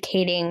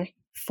advocating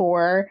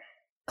for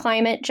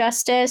climate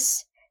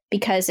justice,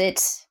 because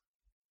it's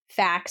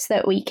facts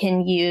that we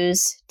can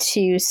use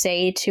to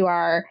say to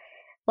our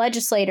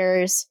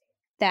legislators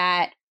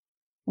that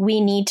we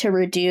need to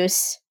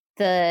reduce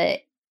the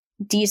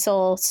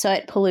diesel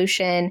soot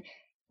pollution.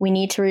 We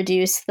need to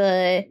reduce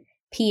the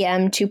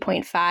PM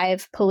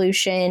 2.5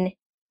 pollution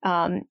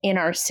in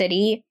our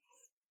city.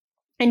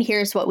 And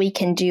here's what we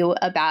can do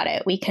about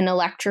it. We can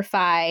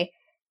electrify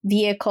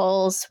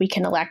vehicles. We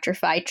can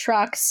electrify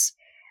trucks.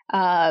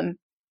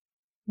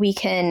 We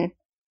can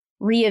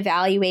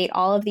reevaluate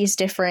all of these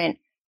different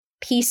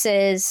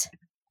pieces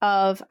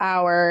of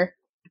our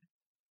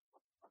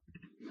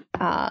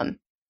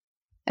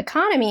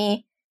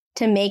economy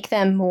to make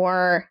them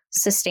more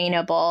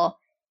sustainable.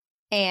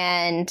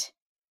 And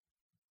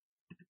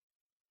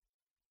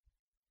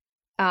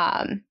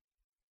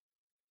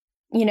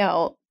you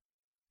know,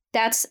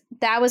 that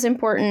was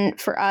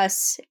important for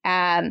us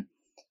in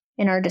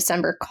our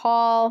December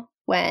call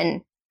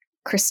when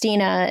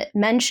Christina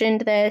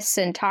mentioned this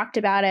and talked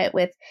about it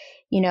with,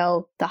 you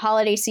know, the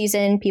holiday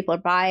season. People are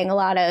buying a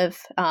lot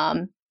of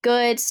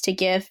goods to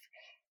give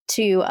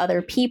to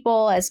other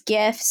people as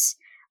gifts.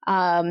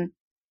 And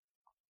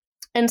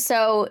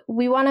so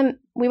we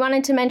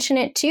wanted to mention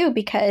it too,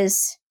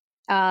 because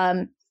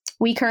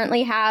we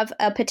currently have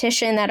a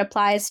petition that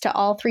applies to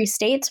all 3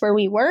 states where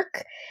we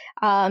work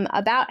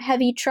about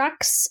heavy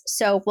trucks.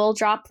 So we'll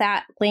drop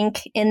that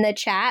link in the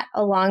chat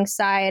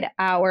alongside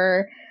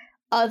our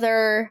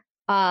other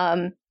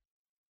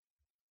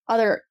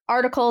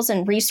articles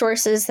and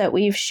resources that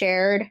we've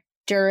shared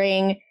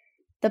during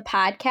the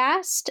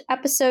podcast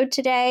episode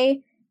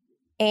today.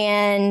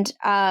 And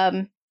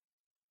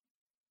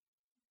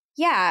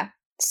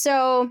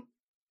so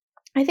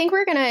I think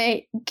we're going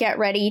to get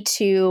ready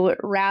to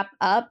wrap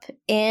up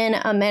in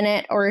a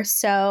minute or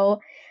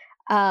so.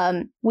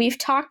 We've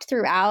talked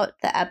throughout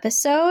the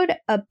episode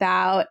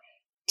about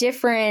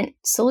different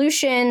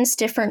solutions,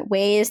 different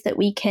ways that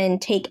we can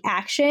take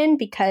action,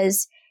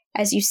 because,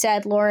 as you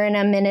said, Lauren,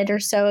 a minute or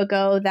so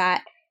ago,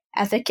 that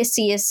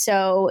efficacy is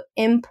so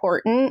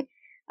important,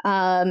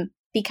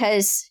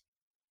 because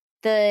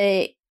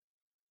the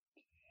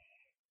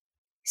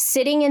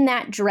sitting in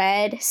that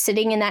dread,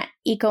 sitting in that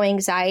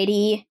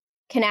eco-anxiety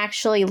can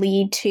actually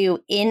lead to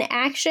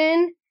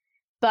inaction,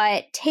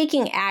 but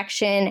taking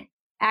action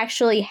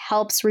actually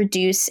helps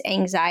reduce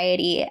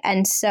anxiety.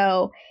 And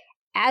so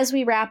as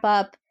we wrap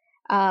up,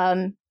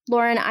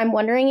 Lauren, I'm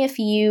wondering if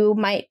you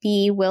might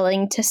be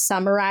willing to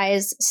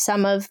summarize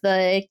some of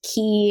the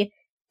key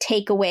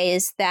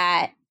takeaways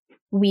that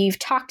we've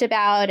talked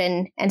about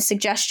and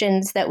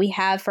suggestions that we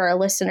have for our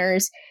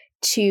listeners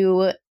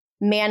to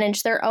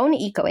manage their own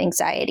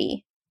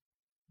eco-anxiety.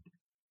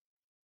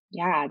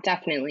 Yeah,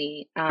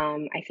 definitely.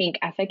 I think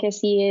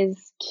efficacy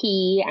is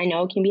key. I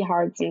know it can be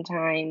hard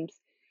sometimes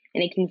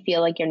and it can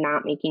feel like you're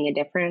not making a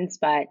difference,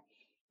 but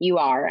you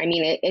are. I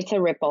mean, it's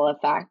a ripple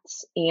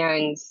effect,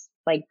 and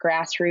like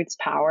grassroots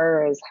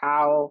power is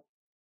how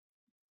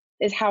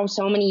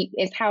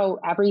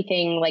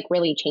everything like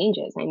really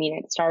changes. I mean,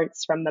 it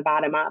starts from the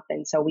bottom up.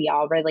 And so we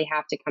all really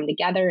have to come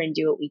together and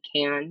do what we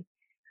can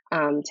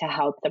to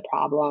help the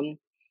problem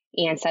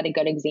and set a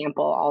good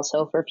example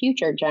also for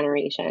future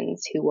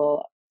generations who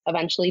will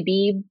eventually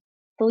be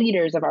the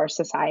leaders of our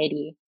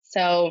society.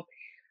 So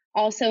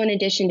also in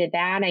addition to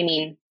that, I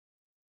mean,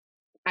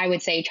 I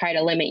would say try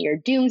to limit your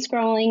doom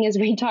scrolling, as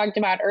we talked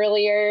about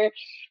earlier,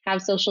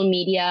 have social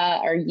media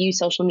or use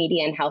social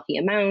media in healthy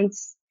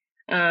amounts,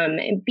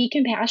 and be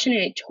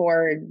compassionate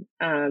toward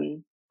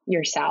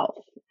yourself.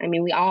 I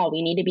mean, we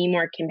need to be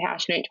more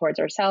compassionate towards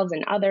ourselves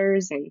and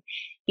others, and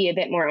be a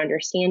bit more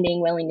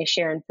understanding, willing to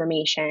share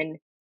information,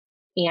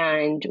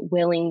 and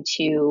willing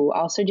to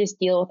also just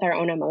deal with our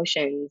own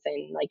emotions.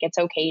 And like, it's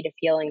okay to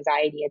feel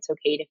anxiety. It's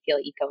okay to feel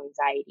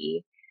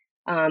eco-anxiety.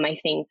 I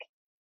think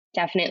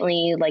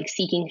definitely like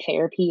seeking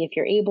therapy if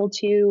you're able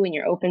to and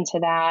you're open to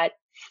that.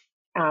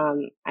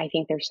 I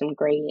think there's some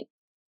great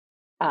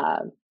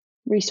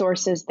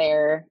resources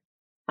there.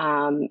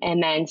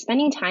 And then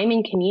spending time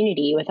in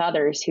community with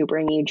others who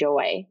bring you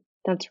joy.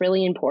 That's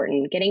really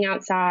important. Getting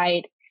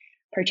outside,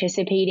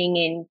 participating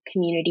in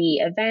community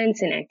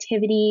events and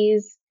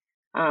activities,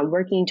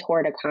 working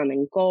toward a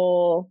common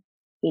goal.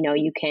 You know,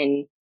 you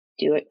can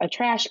do a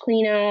trash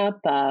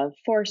cleanup, a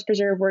forest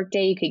preserve work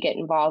day. You could get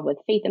involved with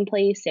Faith in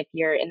Place if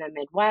you're in the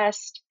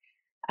Midwest.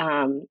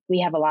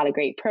 We have a lot of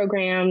great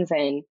programs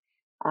and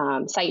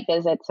site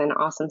visits and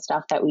awesome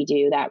stuff that we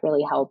do that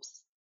really helps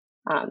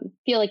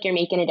feel like you're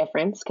making a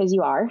difference, because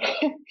you are.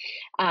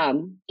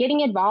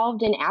 Getting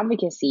involved in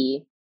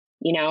advocacy.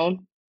 You know,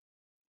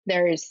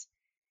 there's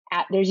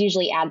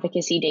usually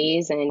advocacy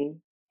days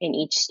in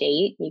each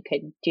state. You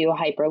could do a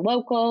hyper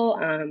local,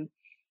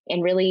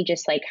 and really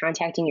just like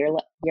contacting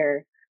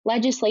your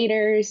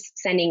legislators,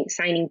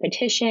 signing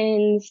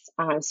petitions,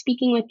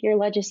 speaking with your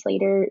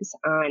legislators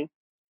on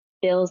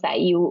bills that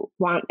you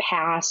want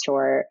passed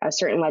or a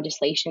certain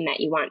legislation that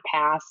you want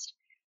passed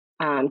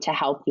to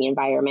help the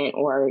environment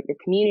or your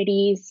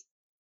communities.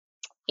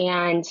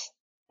 And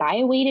buy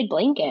a weighted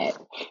blanket.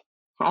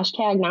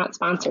 Hashtag not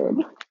sponsored.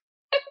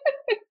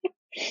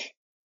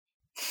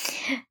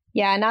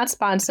 Yeah, not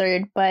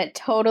sponsored, but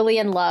totally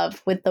in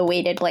love with the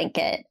weighted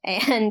blanket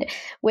and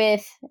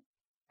with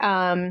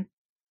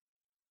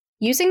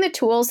using the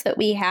tools that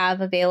we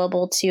have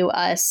available to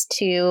us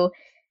to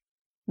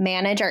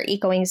manage our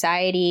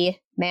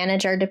eco-anxiety,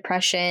 manage our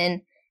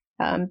depression.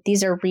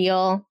 These are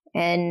real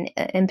and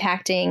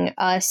impacting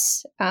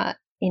us,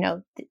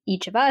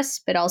 each of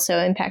us, but also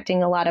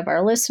impacting a lot of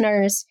our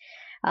listeners.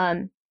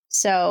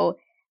 So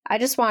I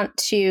just want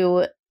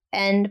to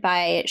end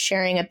by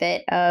sharing a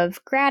bit of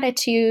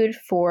gratitude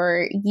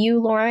for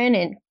you, Lauren,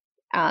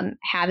 and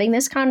having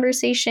this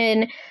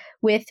conversation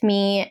with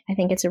me. I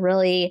think it's a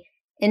really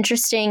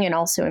interesting and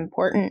also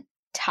important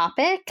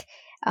topic.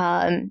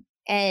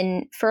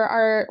 And for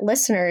our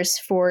listeners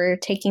for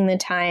taking the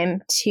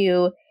time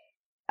to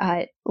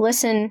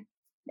listen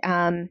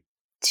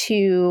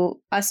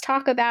to us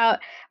talk about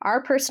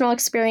our personal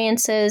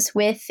experiences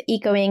with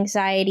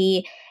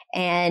eco-anxiety,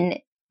 and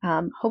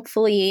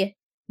hopefully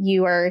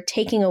you are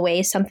taking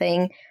away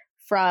something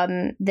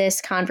from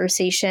this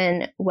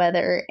conversation,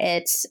 whether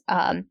it's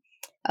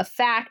a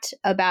fact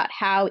about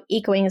how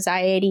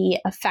eco-anxiety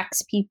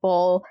affects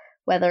people,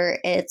 whether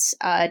it's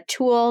a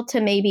tool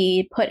to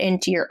maybe put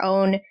into your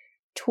own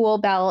tool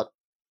belt.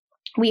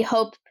 We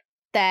hope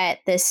that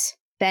this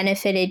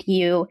benefited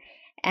you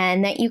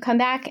and that you come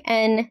back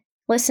and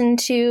listen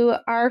to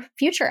our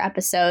future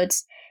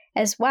episodes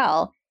as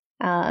well.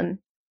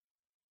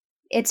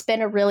 It's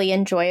been a really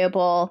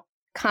enjoyable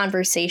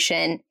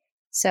conversation.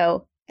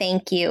 So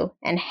thank you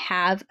and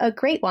have a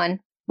great one.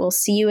 We'll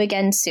see you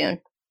again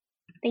soon.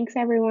 Thanks,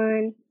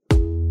 everyone.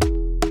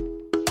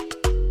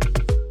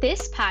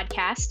 This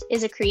podcast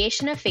is a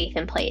creation of Faith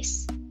in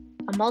Place,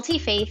 a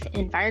multi-faith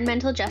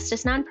environmental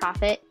justice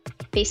nonprofit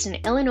based in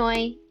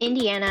Illinois,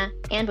 Indiana,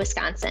 and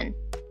Wisconsin.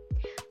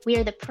 We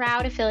are the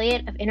proud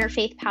affiliate of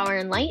Interfaith Power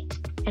and Light,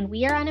 and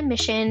we are on a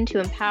mission to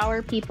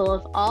empower people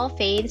of all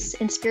faiths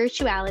and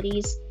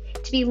spiritualities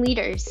to be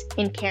leaders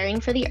in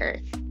caring for the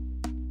earth,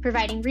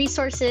 providing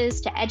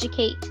resources to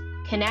educate,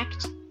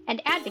 connect,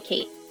 and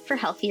advocate for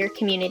healthier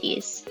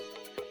communities.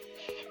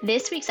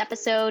 This week's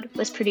episode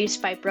was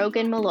produced by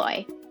Brogan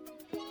Malloy.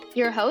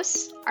 Your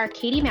hosts are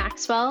Katie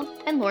Maxwell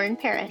and Lauren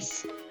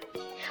Paris.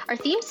 Our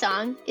theme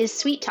song is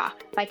Sweet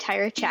Talk by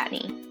Tyra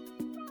Chatney.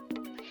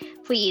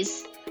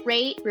 Please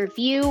rate,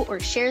 review, or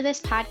share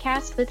this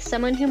podcast with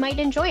someone who might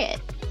enjoy it.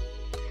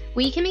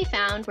 We can be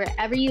found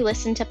wherever you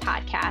listen to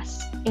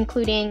podcasts,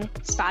 including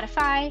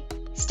Spotify,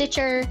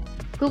 Stitcher,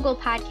 Google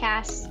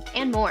Podcasts,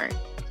 and more.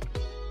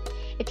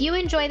 If you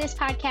enjoy this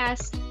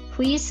podcast,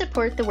 please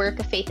support the work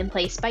of Faith in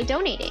Place by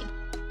donating.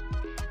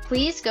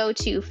 Please go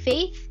to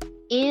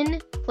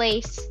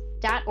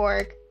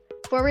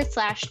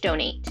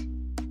faithinplace.org/donate.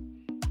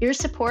 Your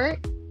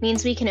support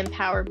means we can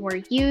empower more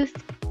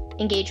youth,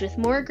 engage with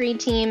more green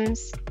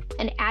teams,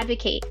 and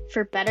advocate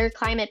for better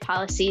climate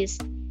policies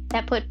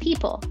that put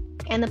people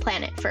and the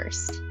planet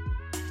first.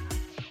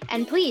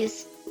 And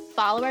please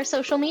follow our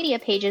social media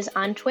pages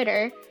on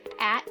Twitter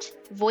at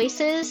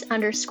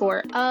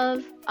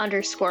voices_of_earth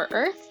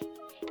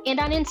and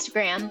on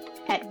Instagram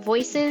at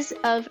Voices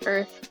of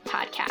Earth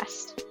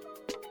Podcast.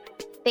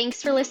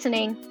 Thanks for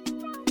listening.